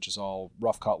walls, which is all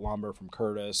rough cut lumber from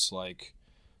Curtis. So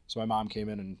my mom came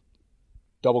in and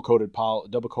double coated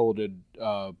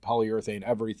polyurethane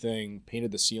everything,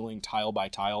 painted the ceiling tile by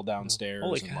tile downstairs.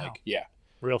 Holy and cow. yeah.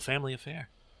 Real family affair.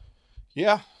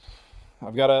 Yeah.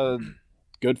 I've got a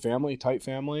good family, tight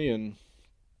family, and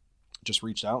just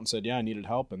reached out and said, yeah, I needed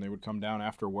help, and they would come down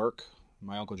after work.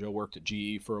 My Uncle Joe worked at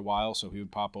GE for a while, so he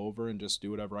would pop over and just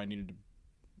do whatever I needed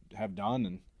to have done,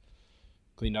 and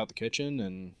cleaned out the kitchen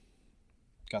and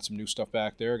got some new stuff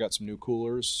back there, got some new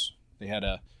coolers. They had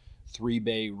a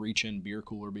 3-bay reach-in beer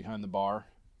cooler behind the bar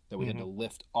that we had to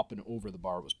lift up and over the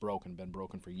bar. It was broken, been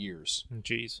broken for years.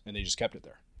 Jeez. And they just kept it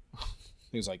there.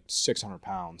 It was like 600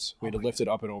 pounds. We had to lift it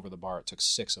up and over the bar. It took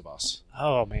 6 of us.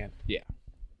 Oh, man. Yeah.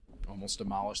 Almost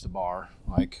demolished the bar.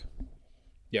 Like,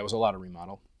 yeah, it was a lot of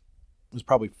remodel. It was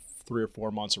probably 3 or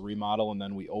 4 months of remodel, and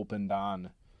then we opened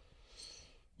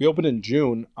in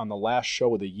June on the last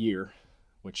show of the year,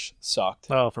 which sucked.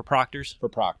 Oh, for Proctor's? For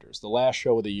Proctor's. The last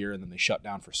show of the year, and then they shut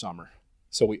down for summer.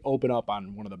 So we open up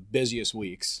on one of the busiest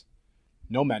weeks.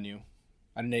 No menu.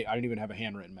 I didn't even have a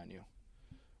handwritten menu.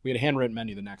 We had a handwritten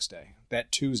menu the next day.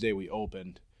 That Tuesday we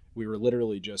opened, we were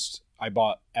literally I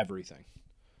bought everything.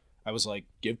 I was like,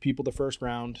 give people the first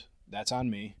round. That's on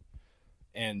me.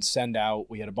 And send out,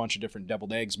 we had a bunch of different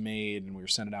deviled eggs made, and we were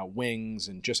sending out wings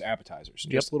and just appetizers.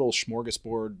 Just little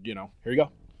smorgasbord, here you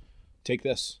go. Take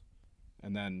this.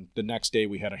 And then the next day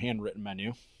we had a handwritten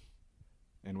menu,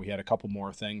 and we had a couple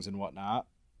more things and whatnot.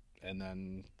 And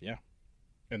then, yeah.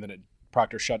 And then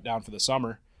Proctor shut down for the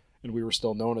summer, and we were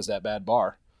still known as that bad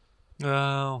bar.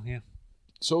 Oh, yeah.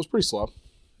 So it was pretty slow.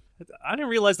 I didn't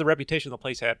realize the reputation the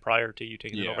place had prior to you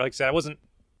taking it over. Like I said,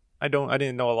 I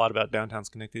didn't know a lot about downtown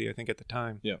Schenectady, I think, at the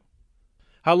time. Yeah.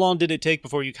 How long did it take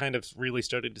before you kind of really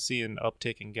started to see an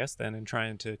uptick in guests then and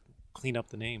trying to clean up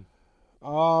the name?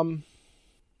 I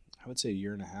would say a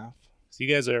year and a half. So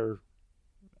you guys are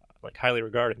like highly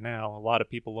regarded now. A lot of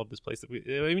people love this place.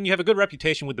 I mean, you have a good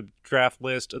reputation with the draft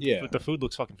list. Yeah. The food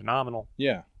looks fucking phenomenal.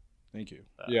 Yeah. Thank you.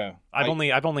 Yeah. I've only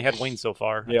had wings so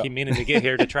far. Yeah. I keep meaning to get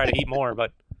here to try to eat more,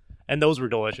 and those were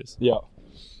delicious. Yeah.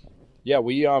 Yeah,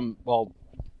 we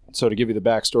so to give you the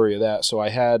backstory of that, so I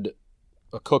had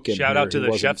a cook in Shout here. out to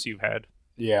the chefs you've had.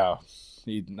 Yeah.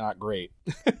 He's not great.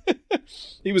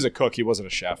 He was a cook, he wasn't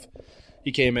a chef.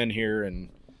 He came in here and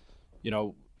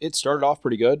it started off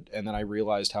pretty good, and then I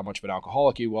realized how much of an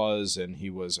alcoholic he was, and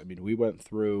we went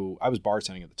through, I was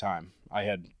bartending at the time. I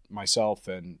had myself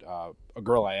and a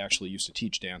girl I actually used to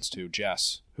teach dance to,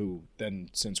 Jess, who then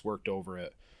since worked over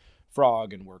at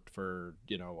Frog and worked for,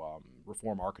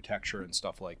 Reform Architecture and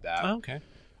stuff like that. Oh, okay.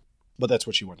 But that's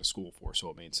what she went to school for, so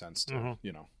it made sense to,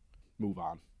 move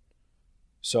on.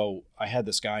 So I had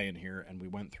this guy in here, and we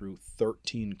went through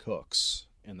 13 cooks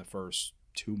in the first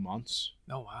 2 months.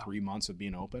 Oh, wow. 3 months of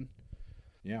being open.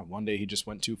 Yeah, one day he just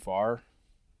went too far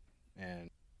and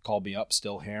called me up,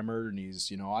 still hammered, and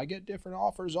he's, I get different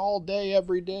offers all day,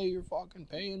 every day. You're fucking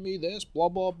paying me this, blah,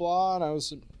 blah, blah. And I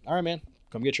was, all right, man,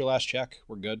 come get your last check.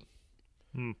 We're good.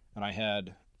 And I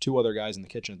had 2 other guys in the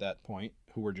kitchen at that point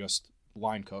who were just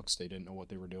line cooks. They didn't know what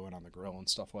they were doing on the grill and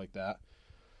stuff like that.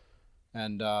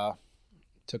 And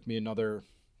took me another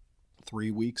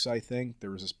 3 weeks, I think. There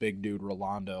was this big dude,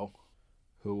 Rolando,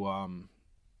 who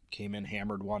came in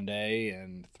hammered one day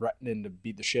and threatening to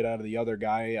beat the shit out of the other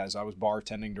guy as I was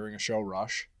bartending during a show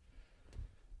rush.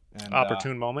 And,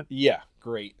 opportune moment. Yeah,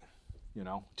 great.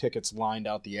 Tickets lined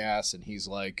out the ass, and he's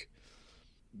like,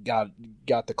 got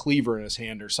the cleaver in his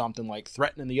hand or something, like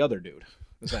threatening the other dude,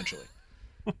 essentially.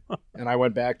 And I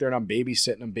went back there, and I'm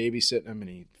babysitting him, and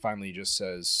he finally just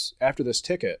says, after this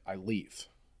ticket, I leave.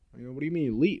 I go, what do you mean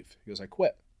you leave? He goes, I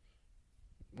quit.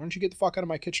 Why don't you get the fuck out of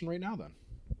my kitchen right now then?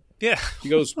 Yeah. He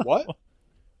goes, what?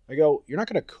 I go, you're not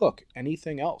going to cook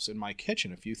anything else in my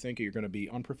kitchen if you think you're going to be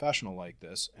unprofessional like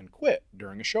this and quit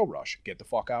during a show rush. Get the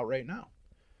fuck out right now.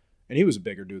 And he was a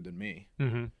bigger dude than me.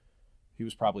 Mm-hmm. He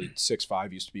was probably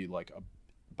 6'5", used to be like a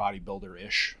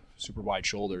bodybuilder-ish, super wide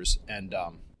shoulders. And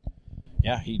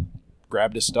he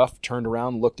grabbed his stuff, turned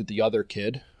around, looked at the other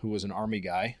kid, who was an Army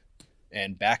guy,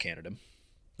 and backhanded him.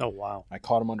 Oh, wow. I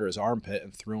caught him under his armpit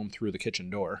and threw him through the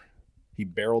kitchen door. He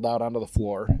barreled out onto the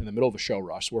floor in the middle of a show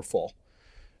rush. We're full.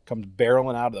 Comes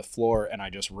barreling out of the floor, and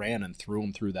I just ran and threw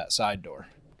him through that side door.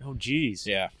 Oh, geez.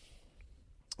 Yeah.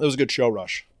 It was a good show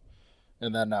rush.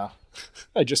 And then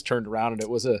I just turned around, and it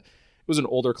was an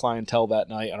older clientele that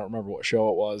night. I don't remember what show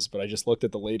it was, but I just looked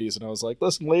at the ladies, and I was like,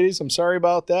 listen, ladies, I'm sorry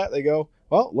about that. They go,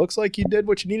 well, looks like you did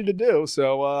what you needed to do.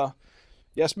 So,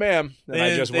 yes, ma'am. And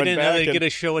I just went back. They didn't really get a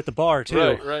show at the bar,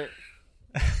 too. Right.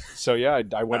 So, yeah,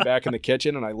 I went back in the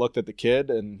kitchen, and I looked at the kid,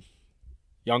 and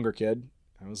younger kid.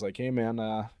 I was like, hey,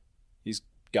 man, he's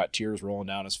got tears rolling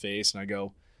down his face. And I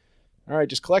go, all right,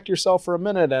 just collect yourself for a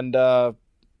minute, and I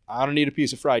don't need a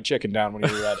piece of fried chicken down when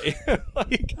you're ready.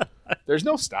 There's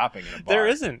no stopping in a bar. There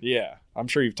isn't. Yeah. I'm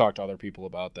sure you've talked to other people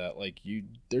about that. Like,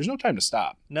 there's no time to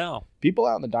stop. No. People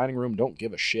out in the dining room don't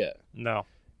give a shit. No.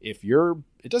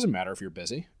 it doesn't matter if you're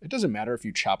busy. It doesn't matter if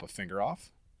you chop a finger off.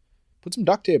 Put some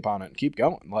duct tape on it and keep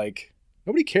going. Like,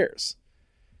 nobody cares.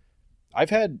 I've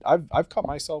cut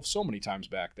myself so many times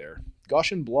back there,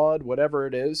 gushing blood, whatever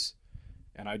it is,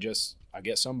 and I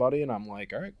get somebody and I'm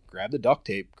like, all right, grab the duct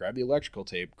tape, grab the electrical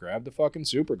tape, grab the fucking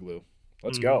super glue.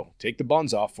 Let's go. Take the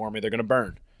buns off for me. They're gonna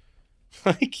burn.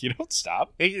 Like, you don't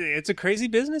stop. It's a crazy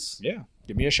business. Yeah,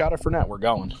 give me a shot of Fernet. We're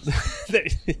going.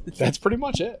 That's pretty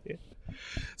much it. Yeah.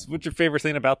 So what's your favorite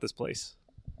thing about this place?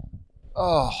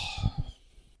 Oh,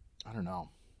 I don't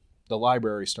know. The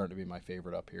library's starting to be my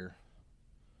favorite up here.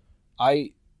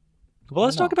 Well,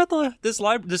 let's talk about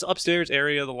this upstairs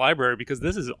area of the library, because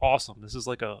this is awesome. This is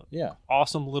like a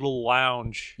awesome little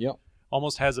lounge. Yep.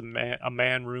 Almost has a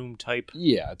man room type.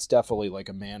 Yeah, it's definitely like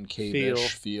a man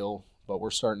cave-ish feel, but we're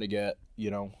starting to get,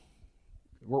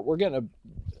 we're getting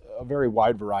a very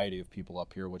wide variety of people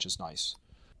up here, which is nice.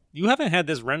 You haven't had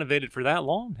this renovated for that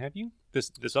long, have you?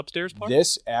 This upstairs part?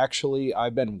 This actually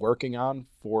I've been working on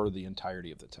for the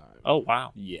entirety of the time. Oh,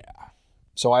 wow. Yeah.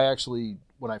 So I actually,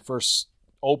 when I first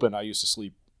opened, I used to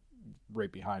sleep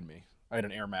right behind me. I had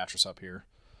an air mattress up here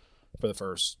for the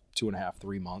first 2.5,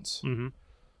 3 months. Mm-hmm.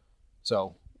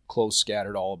 So clothes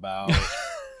scattered all about,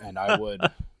 and I would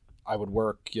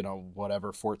work,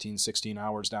 14, 16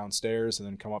 hours downstairs, and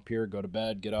then come up here, go to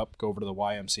bed, get up, go over to the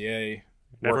YMCA.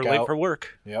 Never late for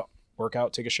work. Yep. Work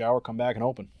out, take a shower, come back and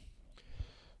open.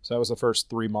 So that was the first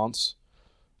 3 months.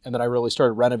 And then I really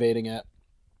started renovating it.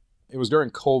 It was during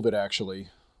COVID, actually,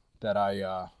 that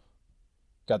I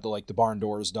got the barn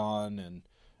doors done.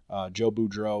 And Joe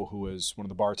Boudreau, who is one of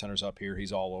the bartenders up here,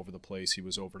 he's all over the place. He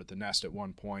was over at the Nest at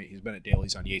one point. He's been at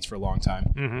Daly's on Yates for a long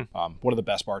time. Mm-hmm. One of the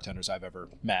best bartenders I've ever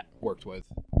worked with,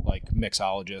 like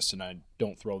mixologist, and I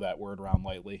don't throw that word around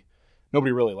lightly.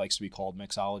 Nobody really likes to be called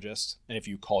mixologist. And if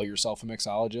you call yourself a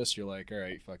mixologist, you're like, all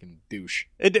right, fucking douche.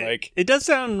 It does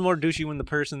sound more douchey when the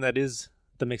person that is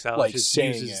the mixologist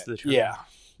uses the term. Yeah.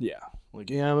 Yeah. Like,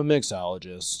 yeah, I'm a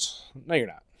mixologist. No, you're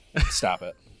not. Stop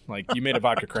it. Like, you made a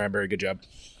vodka cranberry. Good job.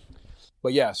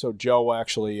 But yeah, so Joe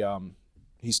actually,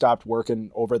 he stopped working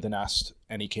over at the Nest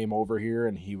and he came over here,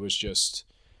 and he's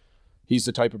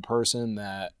the type of person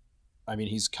that,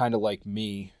 he's kind of like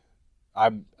me.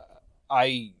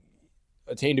 I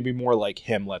attain to be more like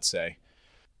him, let's say.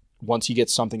 Once he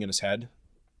gets something in his head,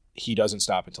 he doesn't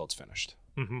stop until it's finished.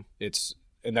 Mm-hmm.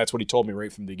 And that's what he told me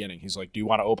right from the beginning. He's like, do you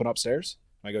want to open upstairs?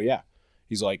 I go, yeah.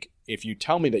 He's like, if you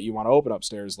tell me that you want to open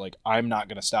upstairs, like, I'm not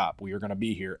going to stop. We are going to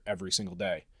be here every single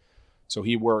day. So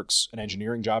he works an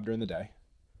engineering job during the day,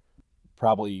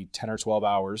 probably 10 or 12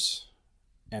 hours.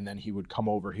 And then he would come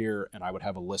over here and I would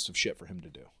have a list of shit for him to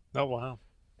do. Oh, wow.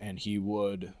 And he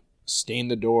would stain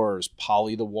the doors,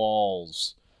 poly the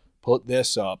walls, put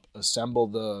this up, assemble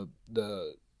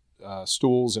the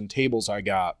stools and tables I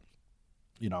got,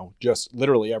 just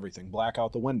literally everything, black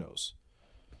out the windows.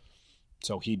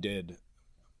 So he did,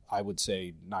 I would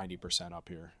say 90% up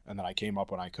here. And then I came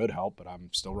up when I could help, but I'm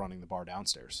still running the bar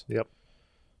downstairs. Yep.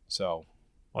 So.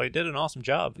 Well, he did an awesome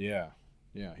job. Yeah.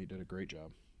 Yeah, he did a great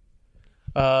job.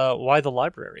 Why the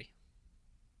library?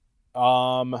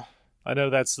 I know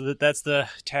that's the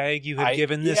tag you had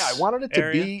given this. Yeah, I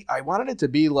wanted it to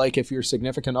be like if your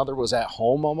significant other was at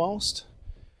home almost,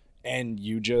 and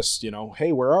you just,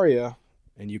 hey, where are you?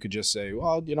 And you could just say,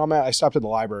 well, I stopped at the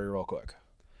library real quick.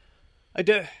 I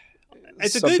did.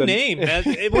 It's a good name, man.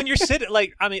 When you're sitting,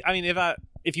 like,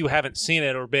 if you haven't seen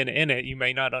it or been in it, you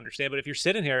may not understand. But if you're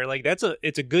sitting here, like,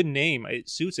 it's a good name. It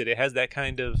suits it. It has that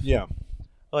kind of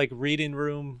like reading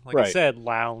room, like I said,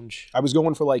 lounge. I was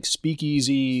going for like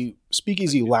speakeasy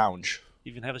lounge.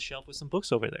 You even have a shelf with some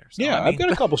books over there. So, I've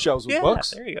got a couple shelves with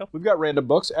books. There you go. We've got random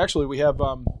books. Actually, we have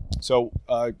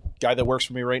a guy that works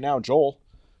for me right now, Joel.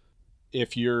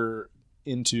 If you're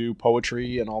into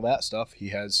poetry and all that stuff, he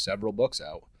has several books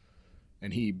out,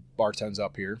 and he bartends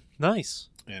up here. Nice.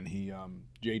 And he,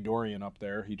 Jay Dorian up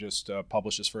there, he just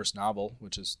published his first novel,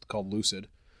 which is called Lucid.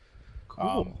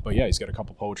 Cool. But yeah, he's got a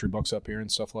couple poetry books up here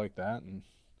and stuff like that. And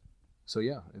so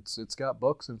yeah, it's got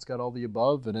books and it's got all the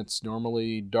above, and it's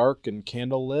normally dark and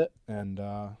candle lit and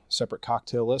separate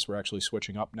cocktail list. We're actually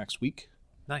switching up next week.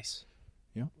 Nice.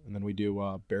 Yeah, and then we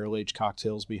do barrel aged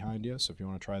cocktails behind you. So if you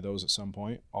want to try those at some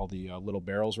point, all the little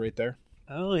barrels right there.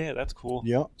 Oh yeah, that's cool.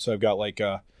 Yeah. So I've got like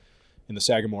in the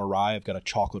Sagamore Rye, I've got a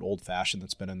chocolate old fashioned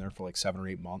that's been in there for like 7 or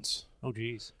 8 months. Oh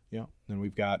geez. Yeah. Then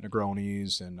we've got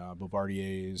Negronis and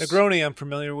Bouvardiers. Negroni I'm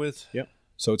familiar with. Yep.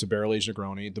 So it's a barrel aged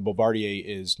Negroni. The Bouvardier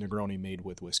is Negroni made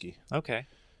with whiskey. Okay.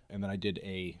 And then I did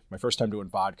my first time doing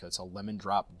vodka. It's a lemon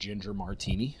drop ginger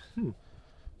martini.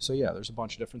 So yeah, there's a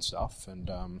bunch of different stuff. And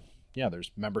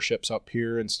there's memberships up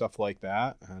here and stuff like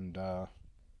that. And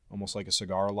almost like a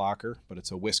cigar locker, but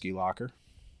it's a whiskey locker.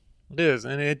 It is,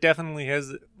 and it definitely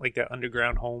has like that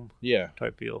underground home Yeah.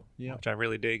 type feel, which I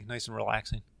really dig. Nice and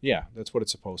relaxing. Yeah, that's what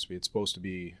it's supposed to be. It's supposed to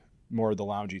be more of the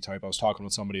loungy type. I was talking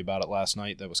with somebody about it last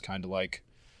night that was kind of like,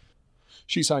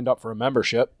 she signed up for a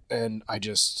membership, and I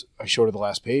showed her the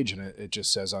last page, and it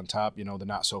just says on top, the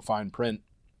not so fine print,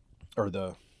 or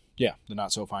the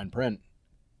not so fine print.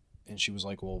 And she was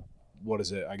like, well, what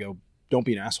is it? I go, don't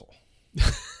be an asshole.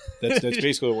 That's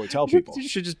basically what we tell people. It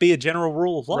should just be a general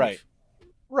rule of life.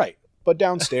 Right. But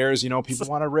downstairs, people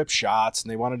want to rip shots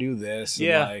and they want to do this.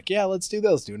 And let's do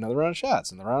this. Let's do another round of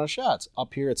shots and the round of shots.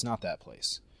 Up here, it's not that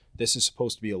place. This is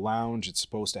supposed to be a lounge. It's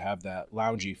supposed to have that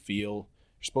loungy feel.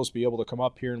 You're supposed to be able to come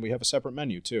up here, and we have a separate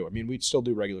menu too. I mean, we still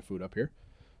do regular food up here,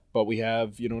 but we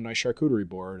have, a nice charcuterie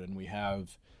board, and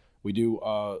we do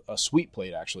a sweet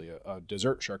plate, actually, a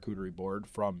dessert charcuterie board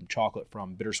from chocolate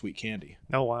from Bittersweet Candy.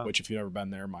 Oh, wow. Which, if you've never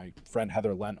been there, my friend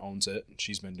Heather Lent owns it, and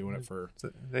she's been doing it for...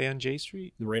 Are they on J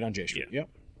Street? Right on J Street, yeah.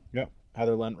 Yep.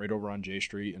 Heather Lent right over on J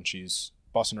Street, and she's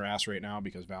busting her ass right now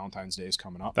because Valentine's Day is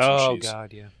coming up. Oh,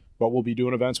 God, yeah. But we'll be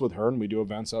doing events with her, and we do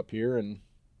events up here, and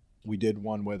we did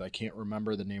one with, I can't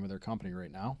remember the name of their company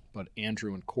right now, but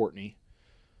Andrew and Courtney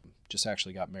just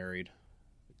actually got married.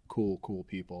 Cool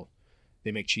people.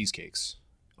 They make cheesecakes.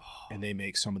 And they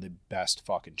make some of the best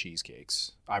fucking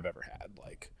cheesecakes I've ever had.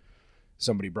 Like,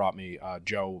 somebody brought me,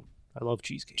 Joe. I love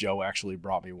cheesecake. Joe actually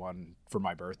brought me one for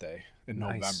my birthday in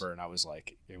November, and it was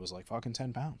like fucking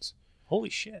 10 pounds. Holy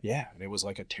shit. Yeah, and it was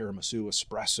like a tiramisu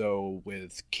espresso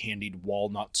with candied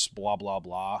walnuts, blah, blah,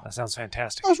 blah. That sounds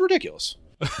fantastic. That was ridiculous.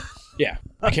 Yeah,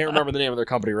 I can't remember the name of their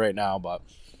company right now, but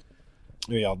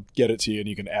maybe I'll get it to you and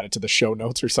you can add it to the show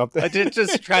notes or something. I did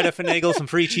just try to finagle some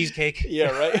free cheesecake.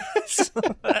 Yeah, right? It's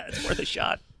worth a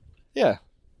shot. Yeah.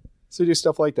 So we do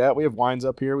stuff like that. We have wines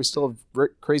up here. We still have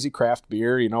crazy craft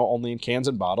beer, only in cans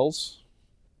and bottles.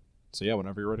 So yeah,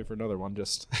 whenever you're ready for another one,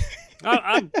 just...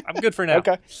 I'm good for now.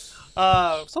 Okay.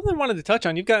 Something I wanted to touch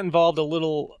on. You've got involved a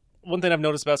little... One thing I've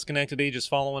noticed about Schenectady, just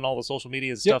following all the social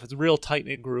media and stuff, it's a real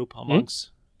tight-knit group amongst...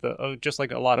 just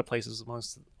like a lot of places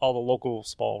amongst all the local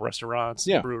small restaurants,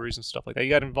 and breweries and stuff like that. You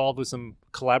got involved with some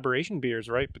collaboration beers,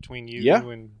 right? Between you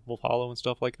and Wolf Hollow and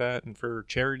stuff like that, and for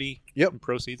charity and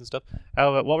proceeds and stuff.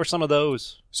 What were some of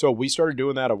those? So we started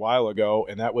doing that a while ago,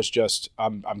 and that was just,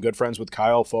 I'm good friends with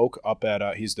Kyle Folk up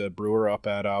at, he's the brewer up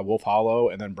at Wolf Hollow,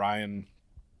 and then Brian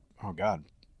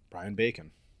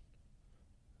Bacon.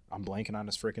 I'm blanking on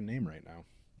his freaking name right now.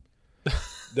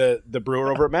 The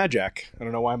brewer over at Mad Jack. I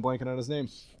don't know why I'm blanking on his name.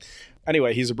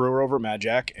 Anyway, he's a brewer over at Mad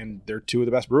Jack, and they're two of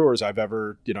the best brewers I've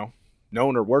ever,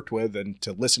 known or worked with. And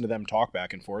to listen to them talk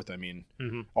back and forth, I mean,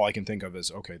 all I can think of is,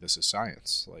 okay, this is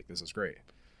science. Like, this is great.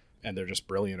 And they're just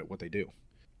brilliant at what they do.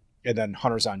 And then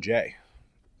Hunters on Jay.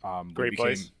 Great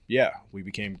place. Yeah, we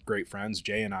became great friends,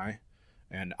 Jay and I.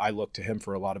 And I looked to him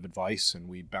for a lot of advice, and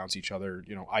we bounce each other,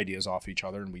 ideas off each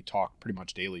other, and we talk pretty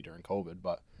much daily during COVID.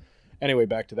 But anyway,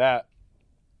 back to that.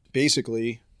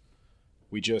 Basically,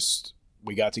 we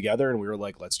got together and we were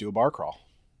like, let's do a bar crawl.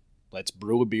 Let's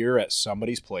brew a beer at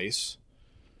somebody's place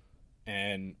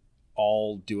and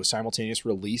all do a simultaneous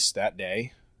release that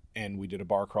day. And we did a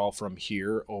bar crawl from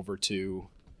here over to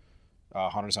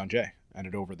Hunters on Jay.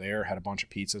 Ended over there, had a bunch of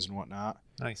pizzas and whatnot.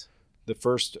 Nice. The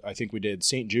first, I think we did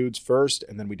St. Jude's first,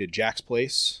 and then we did Jack's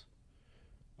Place.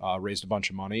 Raised a bunch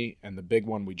of money. And the big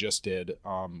one we just did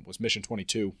was Mission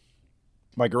 22.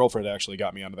 My girlfriend actually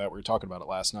got me onto that. We were talking about it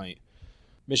last night.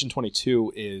 Mission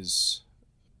 22 is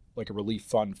like a relief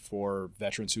fund for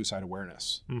veteran suicide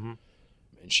awareness. Mm-hmm.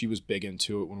 And she was big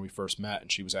into it when we first met, and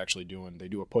she was actually they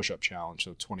do a push-up challenge,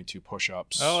 so 22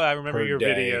 push-ups. Oh, I remember your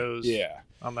day. videos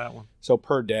on that one. So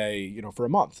per day, for a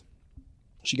month.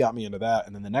 She got me into that,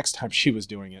 and then the next time she was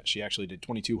doing it, she actually did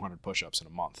 2,200 push-ups in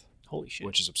a month. Holy shit.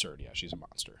 Which is absurd. Yeah, she's a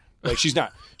monster. Like, she's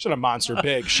not a monster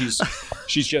big. She's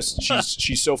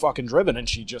so fucking driven, and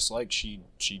she just she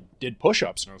did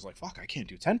push-ups, and I was like, fuck, I can't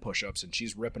do 10 push-ups, and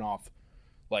she's ripping off,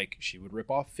 she would rip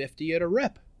off 50 at a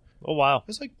rip. Oh, wow. I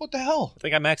was like, what the hell? I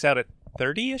think I maxed out at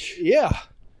 30-ish. Yeah.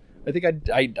 I think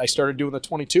I started doing the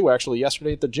 22 actually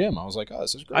yesterday at the gym. I was like, oh,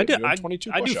 this is great. I do 22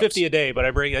 push-ups. I do 50 a day, but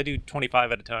I do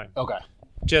 25 at a time. Okay.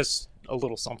 Just a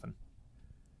little something.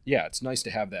 Yeah, it's nice to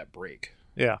have that break.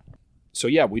 Yeah. So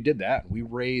yeah, we did that. We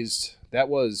raised, that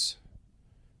was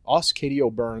us, Katie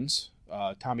O'Burns.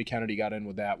 Tommy Kennedy got in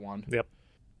with that one. Yep.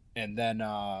 And then,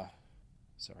 sorry,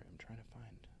 I'm trying to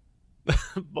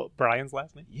find. Brian's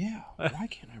last name? Yeah. Why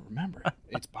can't I remember it?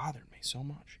 It's bothered me so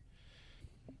much.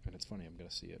 And it's funny, I'm going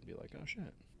to see it and be like, oh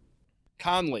shit.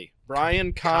 Conley.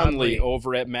 Brian Conley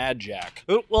over at Mad Jack.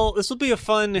 Well, this will be a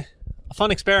fun a fun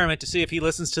experiment to see if he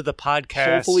listens to the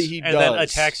podcast. Hopefully he and then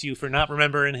does. attacks you for not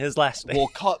remembering his last name. We'll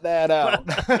cut that out.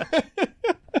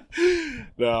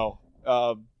 No.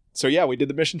 So yeah, we did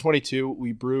the Mission 22.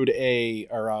 We brewed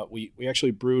we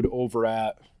actually brewed over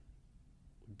at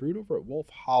Wolf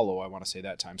Hollow, I want to say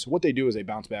that time. So what they do is they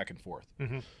bounce back and forth.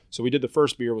 Mm-hmm. So we did the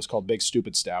first beer, was called Big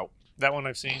Stupid Stout. That one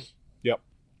I've seen. Yep.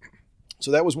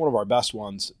 So that was one of our best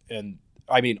ones. And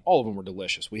I mean, all of them were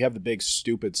delicious. We have the Big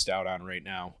Stupid Stout on right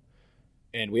now.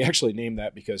 And we actually named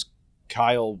that because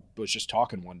Kyle was just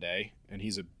talking one day, and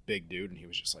he's a big dude, and he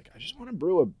was just like, I just want to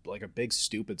brew a Big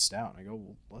Stupid Stout. And I go,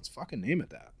 well, let's fucking name it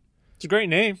that. It's a great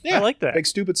name. Yeah, I like that. Big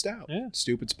Stupid Stout. Yeah.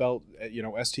 Stupid spelled,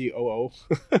 STOO.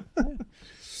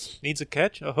 Needs a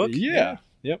catch, a hook. Yeah.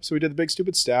 Yep. So we did the Big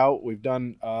Stupid Stout. We've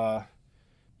done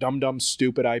Dum Dum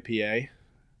Stupid IPA,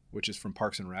 which is from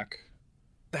Parks and Rec.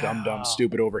 Dum Dum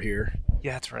Stupid over here.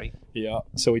 Yeah, that's right. Yeah.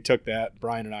 So we took that.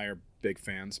 Brian and I are big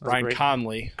fans. Brian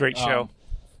Conley. Great show.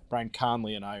 Brian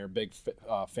Conley and I are big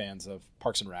fans of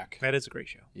Parks and Rec. That is a great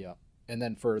show. Yeah. And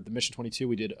then for the Mission 22,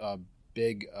 we did a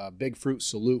big fruit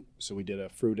salute. So we did a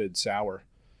fruited sour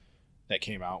that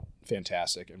came out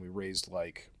fantastic. And we raised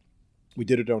we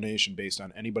did a donation based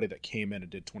on anybody that came in and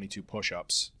did 22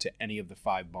 push-ups to any of the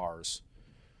 5 bars.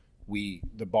 The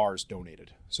bars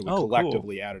donated. So we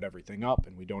collectively added everything up,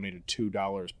 and we donated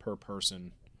 $2 per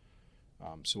person.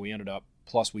 So we ended up,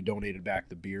 plus we donated back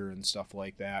the beer and stuff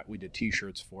like that. We did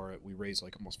T-shirts for it. We raised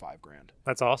almost $5,000.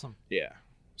 That's awesome. Yeah.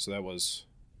 So that was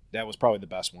probably the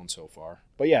best one so far.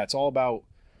 But yeah, it's all about,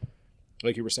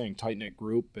 like you were saying, tight-knit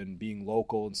group and being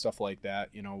local and stuff like that.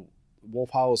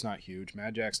 Wolf Hollow's not huge.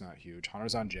 Mad Jack's not huge.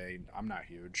 Hunters on Jade, I'm not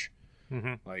huge.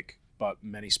 Mm-hmm. But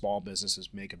many small businesses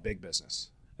make a big business.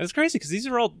 It's crazy because these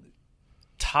are all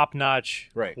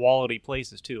top-notch quality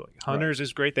places too. Hunters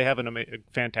is great. They have a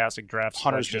fantastic draft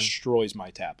Hunters selection. destroys my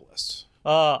tap list. It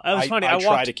was funny. I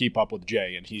try to keep up with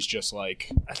Jay, and he's just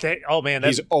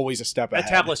he's always a step ahead. That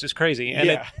tap list is crazy. And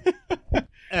yeah.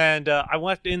 And I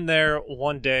went in there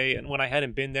one day, and when I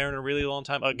hadn't been there in a really long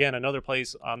time, again, another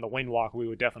place on the Wayne Walk, we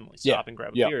would definitely stop and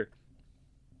grab a beer.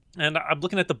 And I'm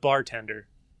looking at the bartender.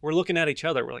 We're looking at each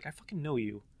other. We're like, I fucking know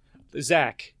you.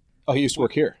 Zach. Oh, he used to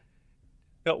work here.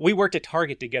 No, we worked at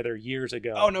Target together years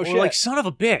ago. Oh, no shit. We're like, son of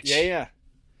a bitch. Yeah.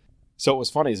 So it was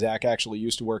funny. Zach actually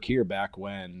used to work here back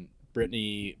when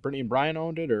Brittany and Brian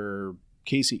owned it, or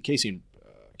Casey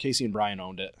and Brian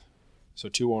owned it. So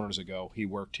 2 owners ago, he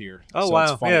worked here. Oh, so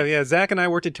wow. Yeah. Zach and I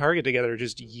worked at Target together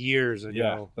just years ago.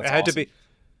 Yeah, that's it had awesome. to be.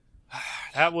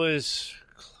 That was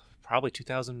probably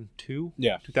 2002,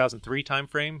 2003 time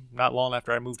frame. Not long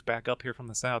after I moved back up here from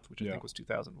the South, which I think was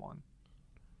 2001.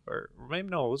 Or maybe,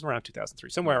 no, it was around 2003.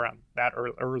 Somewhere around that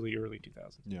early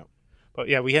 2000. Yeah. But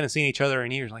yeah, we hadn't seen each other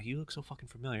in years. Like, you look so fucking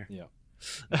familiar. Yeah.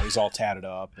 He's all tatted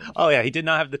up. Oh, yeah. He did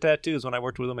not have the tattoos when I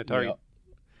worked with him at Target.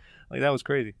 Like, that was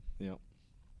crazy. Yeah.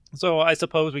 So I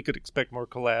suppose we could expect more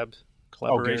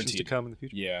collaborations to come in the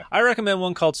future. Yeah. I recommend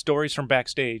one called Stories from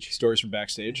Backstage. Stories from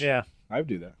Backstage? Yeah. I would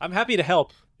do that. I'm happy to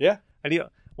help. Yeah. I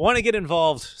want to get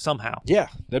involved somehow. Yeah,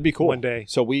 that'd be cool. One day.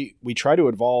 So we try to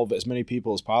involve as many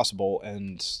people as possible,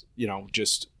 and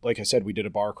just like I said, we did a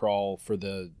bar crawl for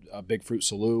the Big Fruit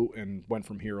Salute and went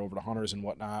from here over to Hunters and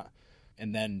whatnot.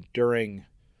 And then right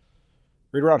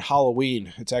around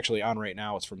Halloween, it's actually on right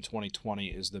now, it's from 2020,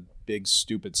 is the Big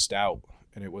Stupid Stout,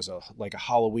 and it was a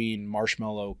Halloween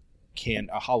marshmallow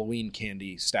a Halloween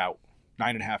candy stout,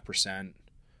 9.5%,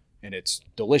 and it's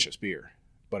delicious beer.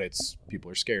 But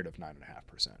people are scared of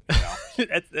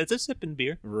 9.5%. That's a sipping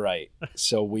beer, right?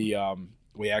 So we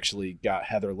actually got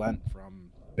Heather Lent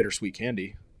from Bittersweet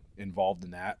Candy involved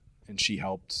in that, and she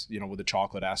helped with the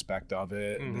chocolate aspect of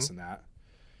it and this and that.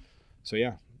 So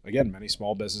yeah, again, many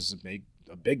small businesses make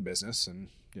a big business, and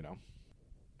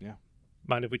yeah.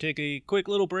 Mind if we take a quick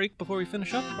little break before we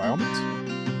finish up? By all means.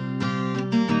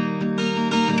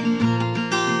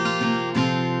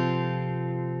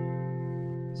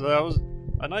 So that was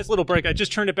a nice little break. I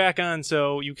just turned it back on,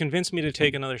 so you convinced me to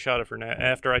take another shot of Fernet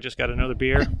after I just got another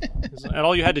beer. And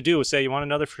all you had to do was say, you want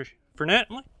another Fernet?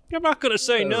 I'm like, I'm not going to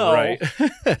say no. Right.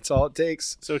 That's all it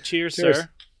takes. So cheers, sir.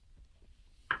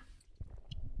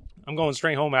 I'm going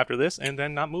straight home after this and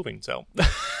then not moving, so.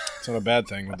 It's not a bad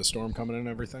thing with the storm coming in and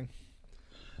everything.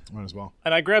 Might as well.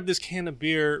 And I grabbed this can of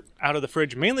beer out of the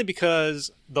fridge, mainly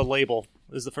because the label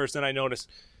is the first thing I noticed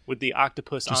with the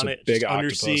octopus just on a it. Big just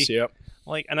octopus, undersea. yep.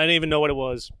 And I didn't even know what it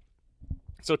was.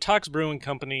 So Tox Brewing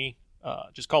Company,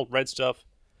 just called Red Stuff,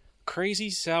 crazy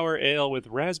sour ale with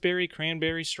raspberry,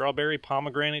 cranberry, strawberry,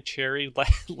 pomegranate, cherry,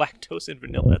 lactose, and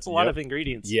vanilla. That's a lot of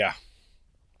ingredients. Yeah.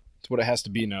 It's what it has to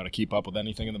be now to keep up with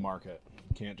anything in the market.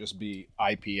 It can't just be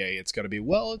IPA. It's got to be,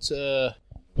 it's a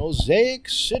Mosaic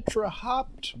Citra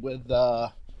hopped with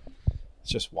it's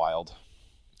just wild.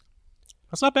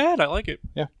 That's not bad. I like it.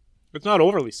 Yeah. It's not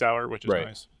overly sour, which is Right.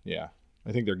 nice. Yeah.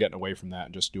 I think they're getting away from that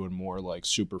and just doing more like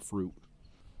super fruit.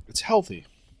 It's healthy.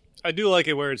 I do like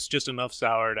it where it's just enough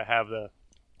sour to have the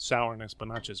sourness, but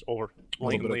not just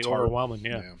blatantly tart. overwhelming.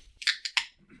 Yeah.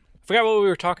 I forgot what we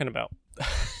were talking about.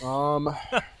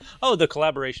 Oh, the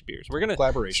collaboration beers. We're gonna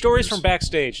Collaboration stories beers. from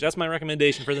backstage. That's my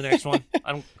recommendation for the next one.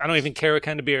 I don't even care what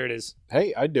kind of beer it is.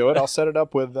 Hey, I'd do it. I'll set it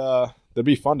up with that'd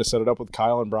be fun to set it up with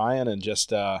Kyle and Brian and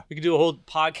just We could do a whole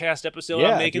podcast episode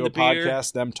on making do a the beer.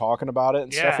 podcast, them talking about it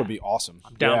and Yeah. stuff would be awesome.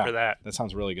 I'm down for that. That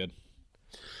sounds really good.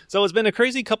 So it's been a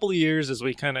crazy couple of years as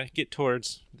we kind of get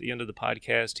towards the end of the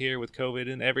podcast here with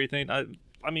COVID and everything.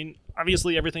 I mean,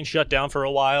 obviously everything shut down for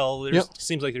a while.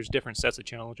 Seems like there's different sets of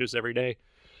challenges every day.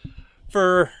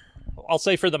 I'll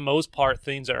say for the most part,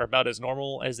 things are about as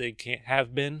normal as they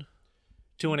have been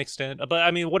to an extent. But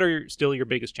I mean, what are still your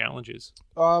biggest challenges?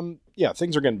 Yeah,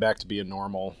 things are getting back to being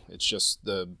normal. It's just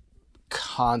the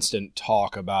constant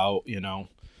talk about,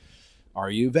 are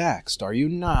you vaxxed? Are you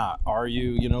not? Are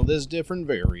you, this different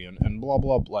variant and blah,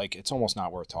 blah, blah. Like, it's almost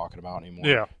not worth talking about anymore.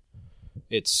 Yeah.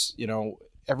 It's,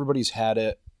 everybody's had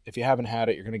it. If you haven't had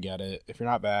it, you're going to get it. If you're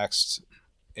not vaxxed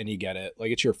and you get it,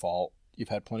 like, it's your fault. You've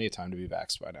had plenty of time to be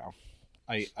vaxxed by now.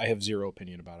 I have zero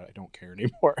opinion about it. I don't care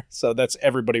anymore. So that's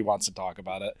everybody wants to talk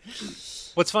about it.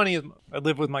 What's funny is I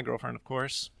live with my girlfriend, of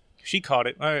course. She caught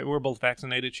it. All right, we're both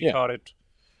vaccinated. She caught it.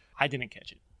 I didn't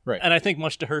catch it. Right. And I think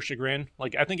much to her chagrin.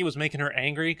 Like, I think it was making her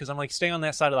angry because I'm like, stay on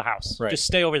that side of the house. Right. Just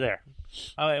stay over there.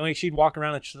 Like she'd walk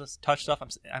around and just touch stuff.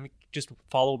 I'm just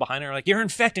follow behind her like, you're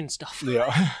infecting stuff.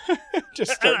 Yeah.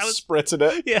 Just start spritzing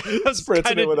it. Yeah. I was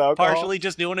Spritzing it with alcohol. partially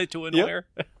just doing it to annoy her.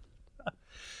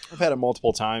 I've had it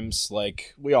multiple times.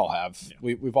 Like we all have.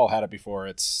 Yeah. We've all had it before.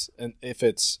 And if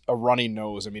it's a runny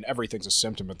nose, I mean, everything's a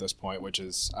symptom at this point, which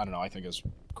is, I don't know, I think is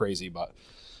crazy. But,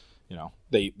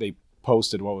 they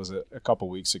posted, what was it, a couple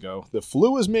weeks ago? The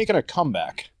flu is making a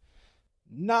comeback.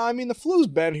 Nah, I mean, the flu's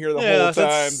been here the whole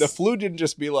time. The flu didn't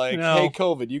just be like, hey,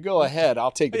 COVID, you go ahead.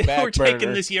 I'll take the back We're burner.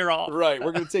 taking this year off. Right.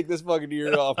 We're going to take this fucking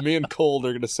year off. Me and Cold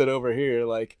are going to sit over here.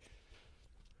 Like,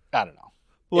 I don't know.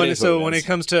 When it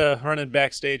comes to running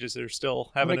backstages, they're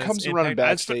still having. When it comes to running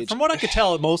backstage, from what I could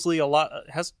tell, mostly a lot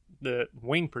has the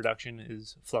wing production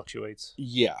fluctuates.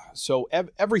 Yeah, so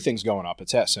everything's going up.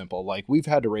 It's that simple. Like we've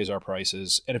had to raise our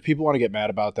prices, and if people want to get mad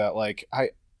about that, like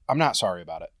I'm not sorry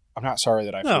about it. I'm not sorry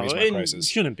that I've raised my prices.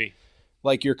 Shouldn't be.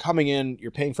 Like you're coming in,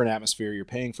 you're paying for an atmosphere, you're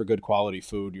paying for good quality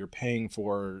food, you're paying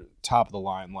for top of the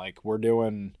line. Like we're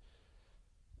doing.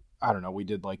 I don't know, we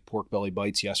did like pork belly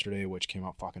bites yesterday, which came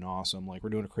out fucking awesome. Like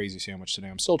we're doing a crazy sandwich today.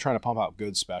 I'm still trying to pump out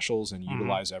good specials and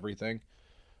utilize everything.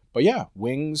 But yeah,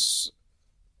 wings,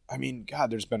 I mean, God,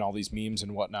 there's been all these memes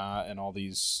and whatnot and all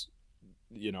these,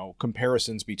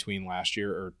 comparisons between last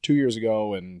year or 2 years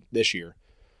ago and this year.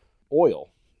 Oil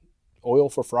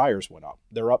for fryers went up.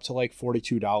 They're up to like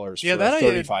 $42 for a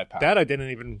 35 pound. That I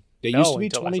didn't even They used to be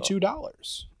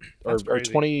 $22 or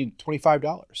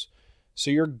 $25. So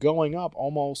you're going up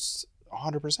almost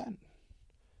 100%.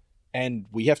 And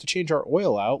we have to change our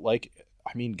oil out. Like,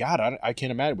 I mean, God, I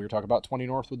can't imagine. We were talking about 20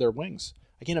 North with their wings.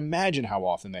 I can't imagine how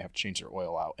often they have to change their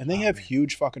oil out. And they have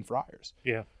huge fucking fryers.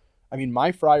 Yeah. I mean,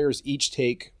 my fryers each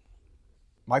take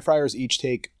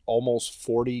almost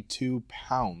 42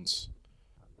 pounds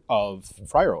of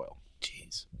fryer oil.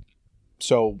 Jeez.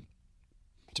 So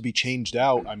to be changed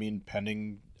out, I mean,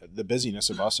 pending the busyness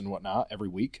of us and whatnot every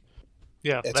week.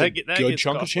 Yeah, it's a good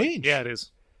chunk of change. Yeah, it is.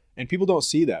 And people don't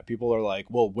see that. People are like,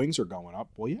 well, wings are going up.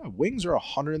 Well, yeah, wings are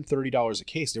 $130 a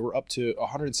case. They were up to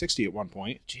 $160 at one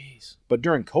point. Jeez. But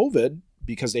during COVID,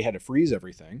 because they had to freeze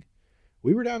everything,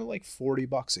 we were down to like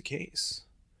 $40 a case.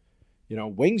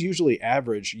 Wings used to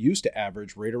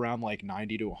average right around like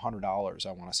 $90 to $100,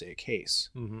 I want to say, a case.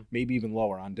 Mm-hmm. Maybe even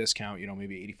lower on discount,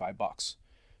 maybe $85.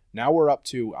 Now we're up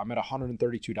to, I'm at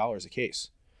 $132 a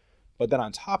case. But then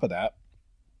on top of that,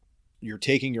 you're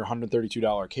taking your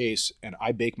 $132 case, and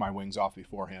I bake my wings off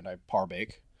beforehand. I par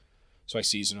bake. So I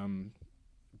season them,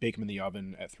 bake them in the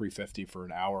oven at 350 for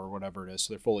an hour or whatever it is.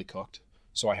 So they're fully cooked.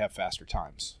 So I have faster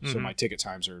times. Mm-hmm. So my ticket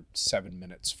times are 7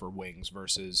 minutes for wings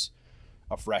versus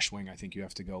a fresh wing. I think you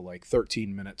have to go like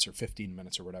 13 minutes or 15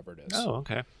 minutes or whatever it is. Oh,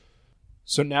 okay.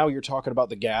 So now you're talking about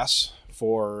the gas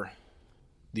for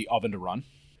the oven to run.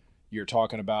 You're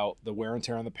talking about the wear and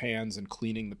tear on the pans and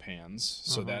cleaning the pans.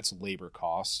 So that's labor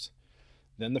cost.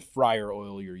 Then the fryer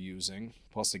oil you're using,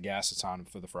 plus the gas that's on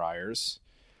for the fryers.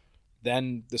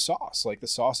 Then the sauce. Like my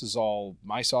sauce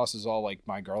is all like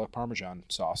my garlic parmesan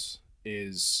sauce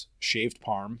is shaved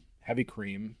parm, heavy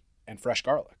cream, and fresh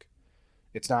garlic.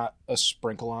 It's not a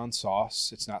sprinkle on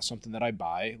sauce. It's not something that I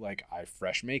buy. Like, I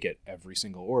fresh make it every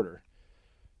single order.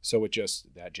 So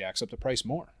that jacks up the price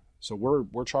more. So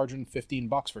we're charging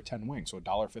 $15 for 10 wings, so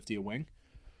 $1.50 a wing.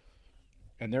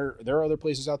 And there are other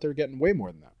places out there getting way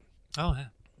more than that. Oh yeah.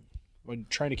 When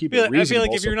trying to keep it reasonable. I feel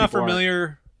like if you're not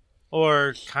familiar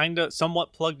or kind of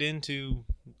somewhat plugged into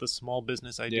the small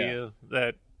business idea,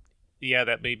 that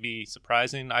may be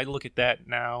surprising. I look at that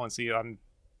now and see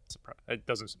it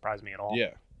doesn't surprise me at all.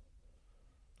 Yeah.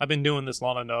 I've been doing this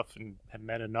long enough and have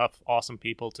met enough awesome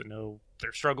people to know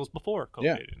their struggles before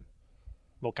COVID and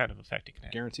what kind of effect it can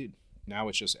have. Guaranteed. Now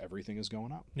it's just everything is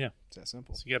going up. Yeah. It's that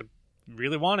simple. So you got to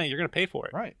really want it, you're going to pay for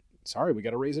it. Right. Sorry, we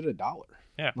got to raise it $1.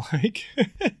 Yeah. Like,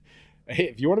 hey,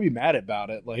 if you want to be mad about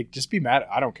it, like, just be mad.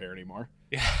 I don't care anymore.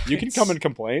 Yeah. You can come and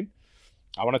complain.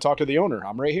 I want to talk to the owner.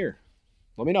 I'm right here.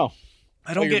 Let me know.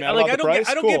 I don't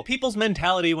get people's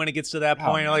mentality when it gets to that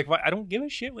point. Like, I don't give a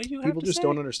shit what you have to say. People just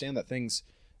don't understand that things,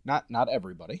 not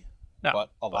everybody, but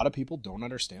a lot of people don't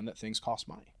understand that things cost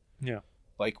money. Yeah.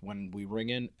 Like when we bring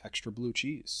in extra blue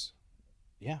cheese.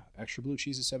 Yeah, extra blue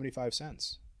cheese is 75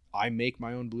 cents. I make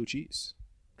my own blue cheese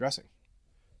dressing.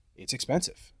 It's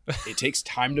expensive. It takes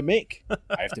time to make.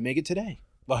 I have to make it today.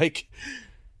 Like,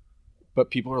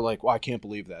 but people are like, well, I can't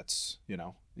believe that's,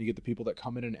 you get the people that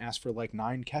come in and ask for like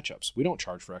 9 ketchups. We don't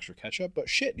charge for extra ketchup, but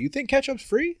shit, do you think ketchup's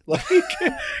free? Like,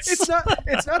 it's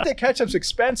not that ketchup's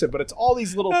expensive, but it's all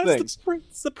these little things.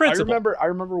 It's the principle. I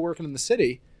remember working in the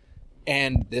city,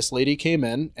 and this lady came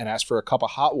in and asked for a cup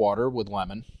of hot water with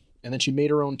lemon, and then she made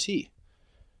her own tea.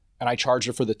 And I charged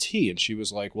her for the tea, and she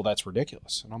was like, well, that's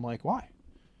ridiculous. And I'm like, why?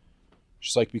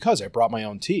 She's like, because I brought my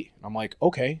own tea. And I'm like,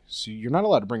 okay, so you're not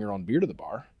allowed to bring your own beer to the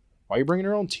bar. Why are you bringing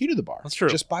your own tea to the bar? That's true.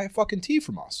 Just buy a fucking tea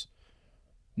from us.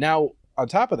 Now, on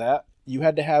top of that, you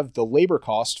had to have the labor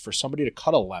cost for somebody to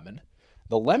cut a lemon.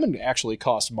 The lemon actually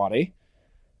costs money.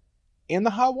 And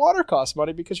the hot water costs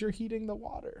money because you're heating the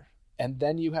water. And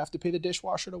then you have to pay the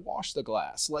dishwasher to wash the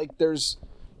glass. Like,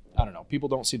 I don't know. People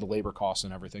don't see the labor costs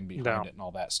and everything behind it and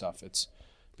all that stuff. It's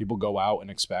people go out and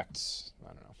expect, I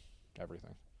don't know,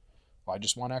 everything. Well, I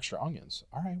just want extra onions.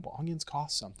 All right, well, onions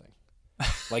cost something.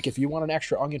 Like, if you want an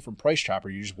extra onion from Price Chopper,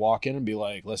 you just walk in and be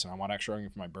like, listen, I want extra onion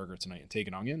for my burger tonight, and take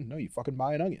an onion. No, you fucking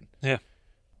buy an onion. Yeah.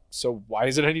 So why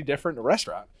is it any different in a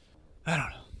restaurant? I don't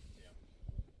know.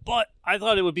 But I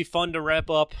thought it would be fun to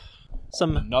wrap up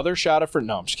Another shot of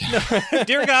no, I'm just kidding.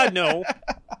 Dear God, no.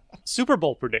 Super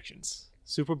Bowl predictions.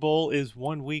 Super Bowl is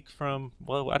 1 week from,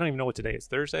 well, I don't even know what today is.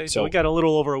 Thursday? So we got a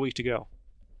little over a week to go.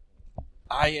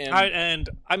 And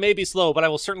I may be slow, but I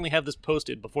will certainly have this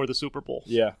posted before the Super Bowl.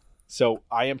 Yeah. So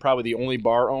I am probably the only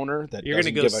bar owner that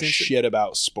doesn't give a shit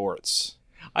about sports.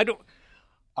 I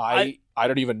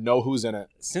don't even know who's in it.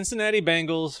 Cincinnati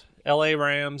Bengals, LA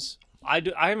Rams. I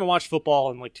haven't watched football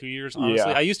in like 2 years,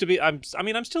 honestly. Yeah. I used to be. I'm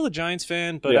still a Giants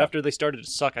fan, but after they started to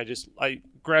suck, I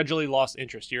gradually lost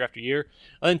interest year after year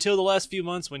until the last few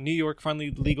months when New York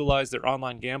finally legalized their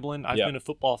online gambling. I've been a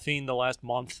football fiend the last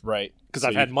month, right? Because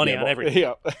I've had money on everything.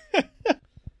 Yeah.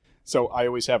 So I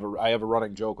always have a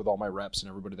running joke with all my reps and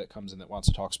everybody that comes in that wants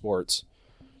to talk sports.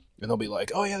 And they'll be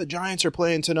like, oh, yeah, the Giants are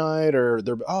playing tonight, or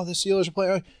the Steelers are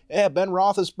playing. Yeah, Ben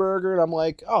Roethlisberger. And I'm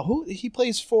like, oh, who? He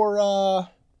plays for, and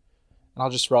I'll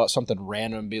just throw out something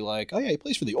random and be like, oh, yeah, he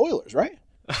plays for the Oilers, right?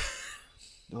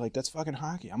 They're like, that's fucking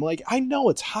hockey. I'm like, I know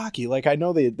it's hockey. Like, I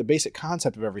know the basic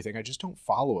concept of everything. I just don't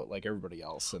follow it like everybody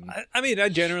else. And I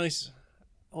generally,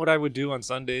 what I would do on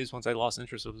Sundays once I lost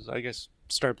interest was, I guess,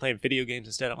 start playing video games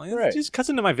instead. I'm like, right. Just cuts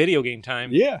into my video game time.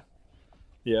 Yeah.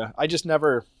 Yeah. I just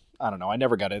never... I don't know. I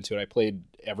never got into it. I played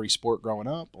every sport growing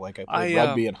up. Like I played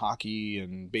rugby and hockey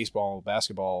and baseball,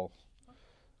 basketball,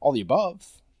 all the above.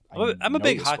 I'm a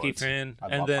big hockey fan.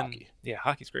 I love hockey. Yeah,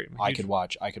 hockey's great. I could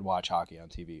watch hockey on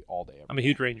TV all day. I'm a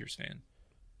huge Rangers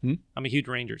fan. I'm a huge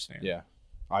Rangers fan. Yeah.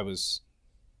 I was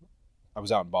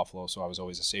out in Buffalo, so I was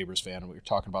always a Sabres fan. We were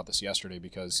talking about this yesterday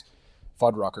because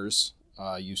Fuddruckers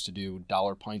used to do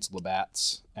 $1 pints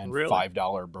Labatt's and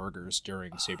 $5 burgers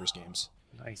during Sabres games.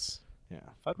 Nice. Yeah,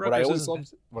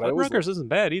 Fuddruckers isn't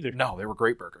bad either. No, they were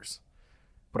great burgers.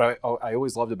 But I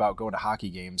always loved about going to hockey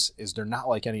games is they're not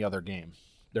like any other game.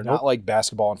 They're not like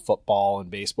basketball and football and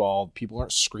baseball. People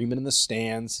aren't screaming in the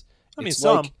stands. It's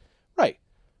some. Right.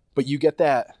 But you get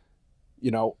that,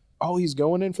 he's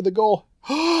going in for the goal.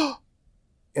 And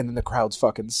then the crowd's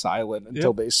fucking silent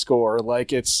until they score.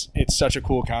 Like, it's such a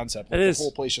cool concept. Like, it is. The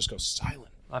whole place just goes silent.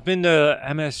 I've been to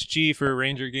MSG for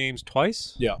Ranger games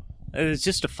twice. Yeah. It's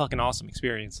just a fucking awesome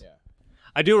experience. Yeah.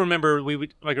 I do remember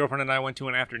my girlfriend and I went to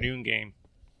an afternoon game.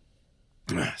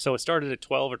 So it started at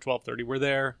 12 or 12:30. We're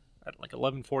there at like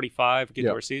 11:45, get to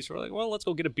our seats. We're like, well, let's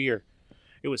go get a beer.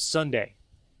 It was Sunday.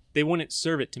 they wouldn't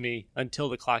serve it to me until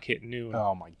the clock hit noon.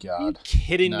 Oh my Are you God.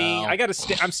 kidding me? No. I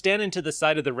gotta. I'm standing to the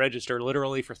side of the register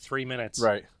literally for 3 minutes.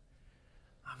 Right.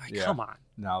 I'm like, Yeah. come on.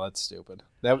 No, that's stupid.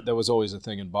 That was always a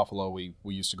thing in Buffalo. We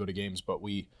used to go to games, but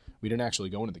we didn't actually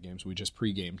go into the games. We just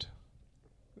pre-gamed.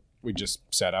 We just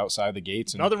sat outside the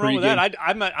gates and Nothing wrong with that.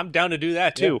 I'm down to do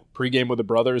that too. Yeah, pre-game with the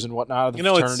brothers and whatnot of the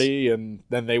fraternity, and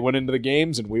then they went into the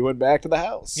games and we went back to the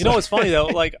house. You know what's funny though?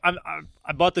 Like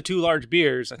I bought the 2 large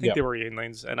beers. I think Yep. they were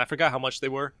Yuenglings, and I forgot how much they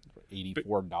were.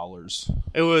 $84.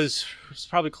 It was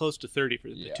probably close to 30 for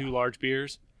the Yeah. 2 large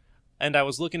beers. And I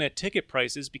was looking at ticket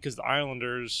prices because the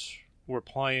Islanders were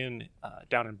playing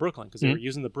down in Brooklyn because they were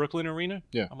using the Brooklyn arena.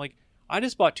 Yeah. I'm like, I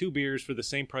just bought 2 beers for the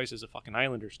same price as a fucking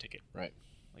Islanders ticket. Right.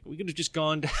 Like we could have just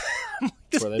gone. This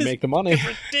That's where they is make the money.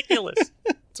 ridiculous.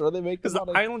 That's where they make the Because the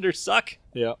money. Islanders suck,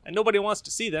 Yeah. and nobody wants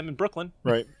to see them in Brooklyn.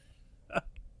 Right.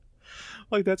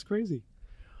 Like that's crazy.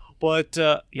 But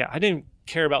yeah, I didn't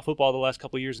care about football the last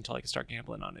couple of years until I could start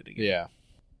gambling on it again. Yeah.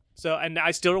 So, and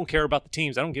I still don't care about the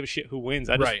teams. I don't give a shit who wins.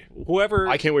 I just, Right. Whoever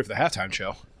I can't wait for the halftime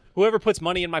show. whoever puts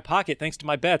money in my pocket thanks to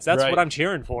my bets, that's Right. what I'm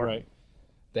cheering for. Right.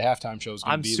 The halftime show is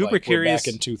going I'm to be super like curious.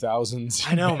 we're back in 2000s.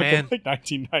 I know, man. Like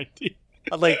 1990.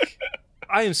 Like,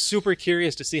 I am super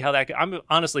curious to see how that. I'm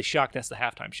honestly shocked that's the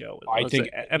halftime show. I It's think-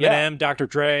 like Eminem, Dr.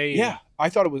 Dre. Yeah. I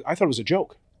thought it was a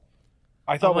joke.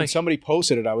 I thought I'm when like- somebody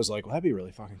posted it, I was like, well, that'd be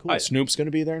really fucking cool. Snoop's going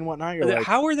to be there and whatnot. You're like,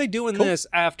 How are they doing Cool. this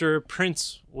after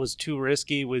Prince was too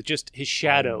risky with just his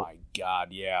shadow? oh my God,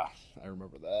 yeah. I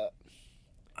remember that.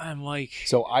 I'm like,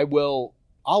 So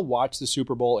I'll watch the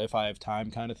Super Bowl if I have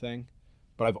time kind of thing,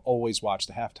 but I've always watched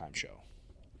the halftime show.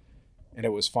 And it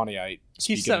was funny.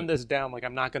 keep setting this down like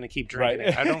I'm not going to keep drinking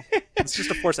it. I don't. It's just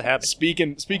a force of habit.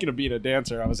 Speaking of being a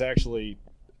dancer, I was actually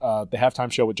the halftime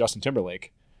show with Justin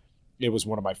Timberlake. It was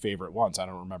one of my favorite ones. I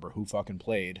don't remember who fucking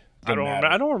played. I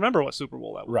don't remember what Super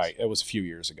Bowl that was. Right. It was a few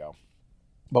years ago.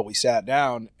 But we sat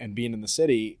down, and being in the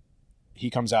city, he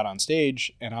comes out on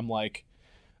stage, and I'm like,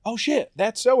 oh shit,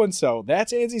 that's so-and-so.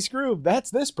 That's Anzi Scroob.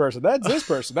 That's this person. That's this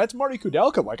person. That's Marty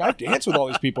Kudelka. Like, I've danced with all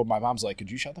these people. My mom's like,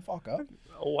 could you shut the fuck up?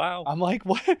 Oh, wow. I'm like,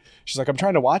 what? She's like, I'm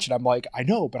trying to watch it. I'm like, I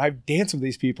know, but I've danced with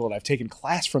these people, and I've taken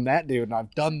class from that dude, and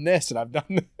I've done this, and I've done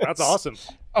this. That's awesome.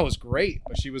 Oh, it was great.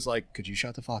 But she was like, could you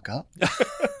shut the fuck up?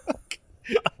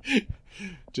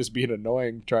 Just being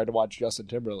annoying trying to watch Justin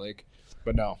Timberlake.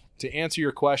 But no, to answer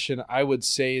your question, I would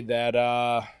say that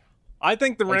I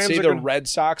think the I'd Rams say are the gonna, Red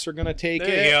Sox are going to take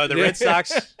There it. you go. The Red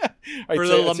Sox I'd for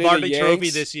say- the I'd say Lombardi Trophy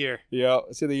Yanks. this year. Yeah,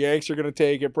 I'd say the Yanks are going to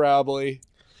take it probably.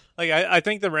 Like I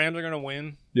think the Rams are going to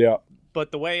win. Yeah.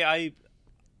 But the way I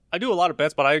do a lot of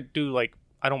bets, but I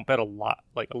don't bet a lot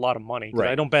of money. 'Cause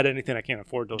Right. I don't bet anything I can't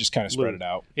afford to Just kind of spread lose. it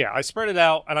out. Yeah, I spread it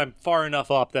out, and I'm far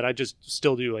enough up that I just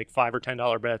still do like $5 or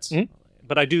 $10 bets. Mhm.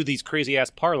 But I do these crazy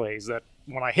ass parlays that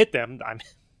when I hit them,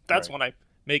 that's Right. when I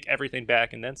make everything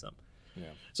back and then some. Yeah.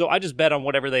 So I just bet on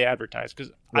whatever they advertise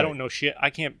because I Right. don't know shit. I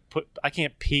can't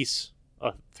piece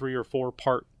a 3 or 4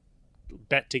 part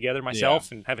bet together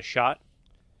myself and have a shot.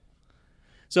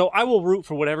 So I will root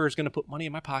for whatever is going to put money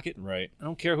in my pocket. Right. I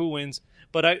don't care who wins.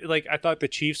 But I thought the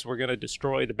Chiefs were going to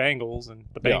destroy the Bengals, and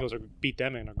the Yeah. Bengals are beat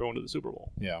them and are going to the Super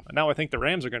Bowl. Yeah. And now I think the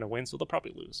Rams are going to win, so they'll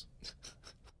probably lose.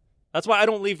 That's why I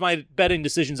don't leave my betting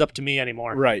decisions up to me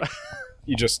anymore. Right.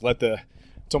 You just let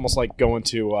it's almost like going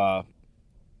to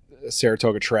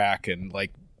Saratoga track and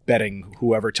like betting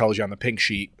whoever tells you on the pink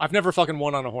sheet. I've never fucking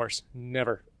won on a horse.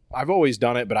 Never. I've always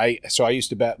done it, but I used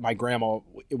to bet my grandma.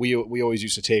 We always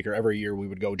used to take her every year. We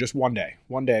would go just one day,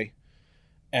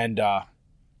 and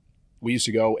we used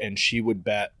to go, and she would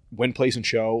bet win, place, and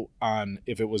show on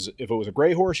if it was a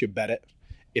gray horse, you bet it.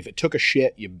 If it took a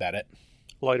shit, you bet it.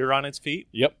 Lighter on its feet.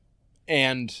 Yep.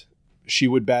 And she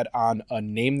would bet on a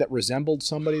name that resembled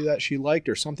somebody that she liked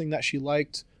or something that she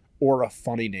liked or a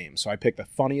funny name. So I picked the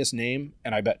funniest name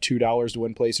and I bet $2 to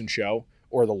win, place, and show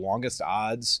or the longest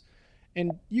odds.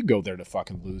 And you go there to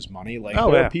fucking lose money. Like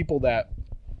there are people that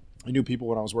I knew people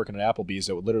when I was working at Applebee's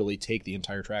that would literally take the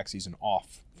entire track season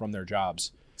off from their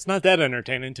jobs. It's not that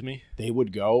entertaining to me. They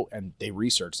would go and they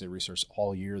researched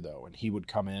all year though. And he would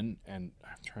come in and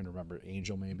I'm trying to remember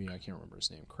Angel maybe. I can't remember his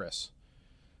name. Chris.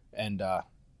 And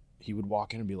he would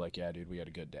walk in and be like, yeah, dude, we had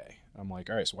a good day. I'm like,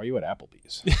 all right, so why are you at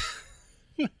Applebee's?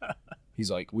 He's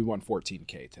like, we won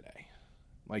 $14K today.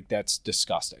 Like, that's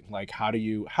disgusting. Like, how do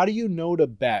you know to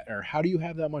bet or how do you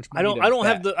have that much money? I don't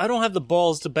have the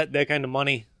balls to bet that kind of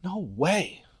money. No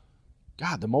way.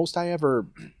 God, the most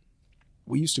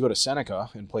we used to go to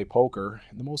Seneca and play poker,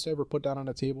 and the most I ever put down on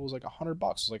a table was like $100. It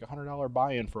was like $100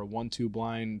 buy-in for a 1-2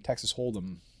 blind Texas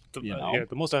Hold'em. The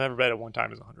most I've ever bet at one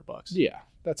time is $100. Yeah.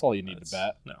 That's all you need to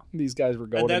bet. No. These guys were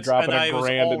going and dropping $1,000 was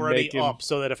and already making up,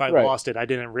 so that if I Right. lost it, I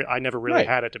never really Right.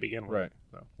 had it to begin with. Right.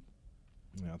 So,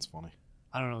 Yeah, that's funny.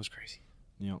 I don't know. It was crazy.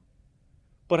 Yeah.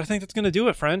 But I think that's going to do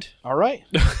it, friend. All right.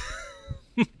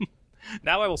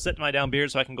 Now I will sit my down beer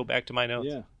so I can go back to my notes.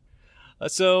 Yeah.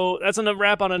 So that's a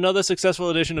wrap on another successful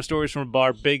edition of Stories from a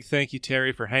Bar. Big thank you,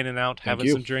 Terry, for hanging out, having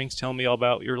you. some drinks, telling me all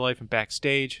about your life and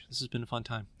backstage. This has been a fun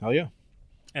time. Hell yeah.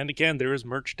 And again, there is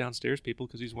merch downstairs, people,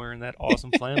 because he's wearing that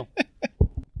awesome flannel.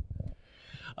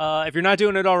 If you're not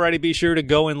doing it already, be sure to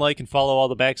go and like and follow all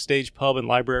the Backstage Pub and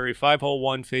Library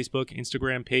 501 Facebook,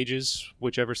 Instagram pages,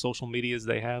 whichever social medias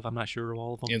they have. I'm not sure of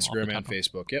all of them. Instagram and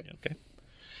Facebook. Yep. Okay.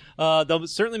 They'll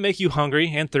certainly make you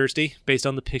hungry and thirsty based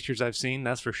on the pictures I've seen,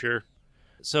 that's for sure.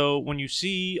 So when you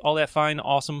see all that fine,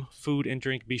 awesome food and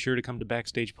drink, be sure to come to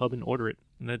Backstage Pub and order it.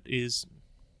 And that is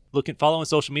following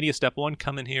social media, step 1,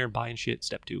 coming here and buying shit,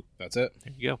 step 2. That's it.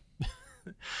 There you go.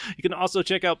 You can also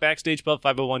check out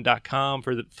BackstagePub501.com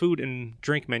for the food and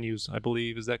drink menus, I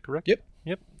believe. Is that correct?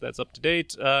 Yep. That's up to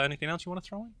date. Anything else you want to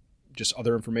throw in? Just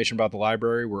other information about the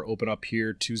library. We're open up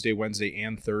here Tuesday, Wednesday,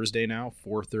 and Thursday now,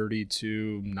 4:30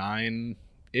 to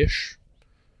 9-ish.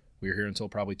 We were here until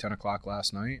probably 10 o'clock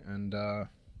last night. And,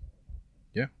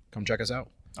 yeah, come check us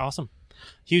out. Awesome.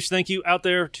 Huge thank you out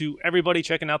there to everybody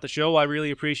checking out the show. I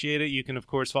really appreciate it. You can, of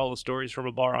course, follow Stories from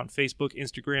a Bar on Facebook,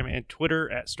 Instagram, and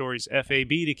Twitter at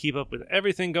StoriesFAB to keep up with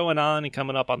everything going on and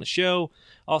coming up on the show.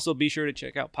 Also, be sure to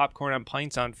check out Popcorn on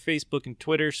Pints on Facebook and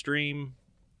Twitter. Stream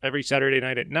every Saturday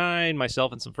night at 9.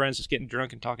 Myself and some friends just getting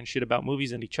drunk and talking shit about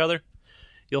movies and each other.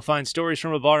 You'll find Stories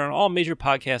from a Bar on all major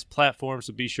podcast platforms,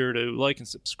 so be sure to like and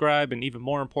subscribe, and even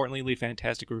more importantly, leave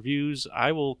fantastic reviews.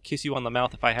 I will kiss you on the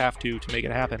mouth if I have to make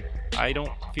it happen. I don't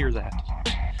fear that.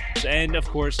 And, of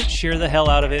course, share the hell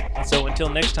out of it. And so until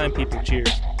next time, people,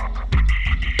 cheers.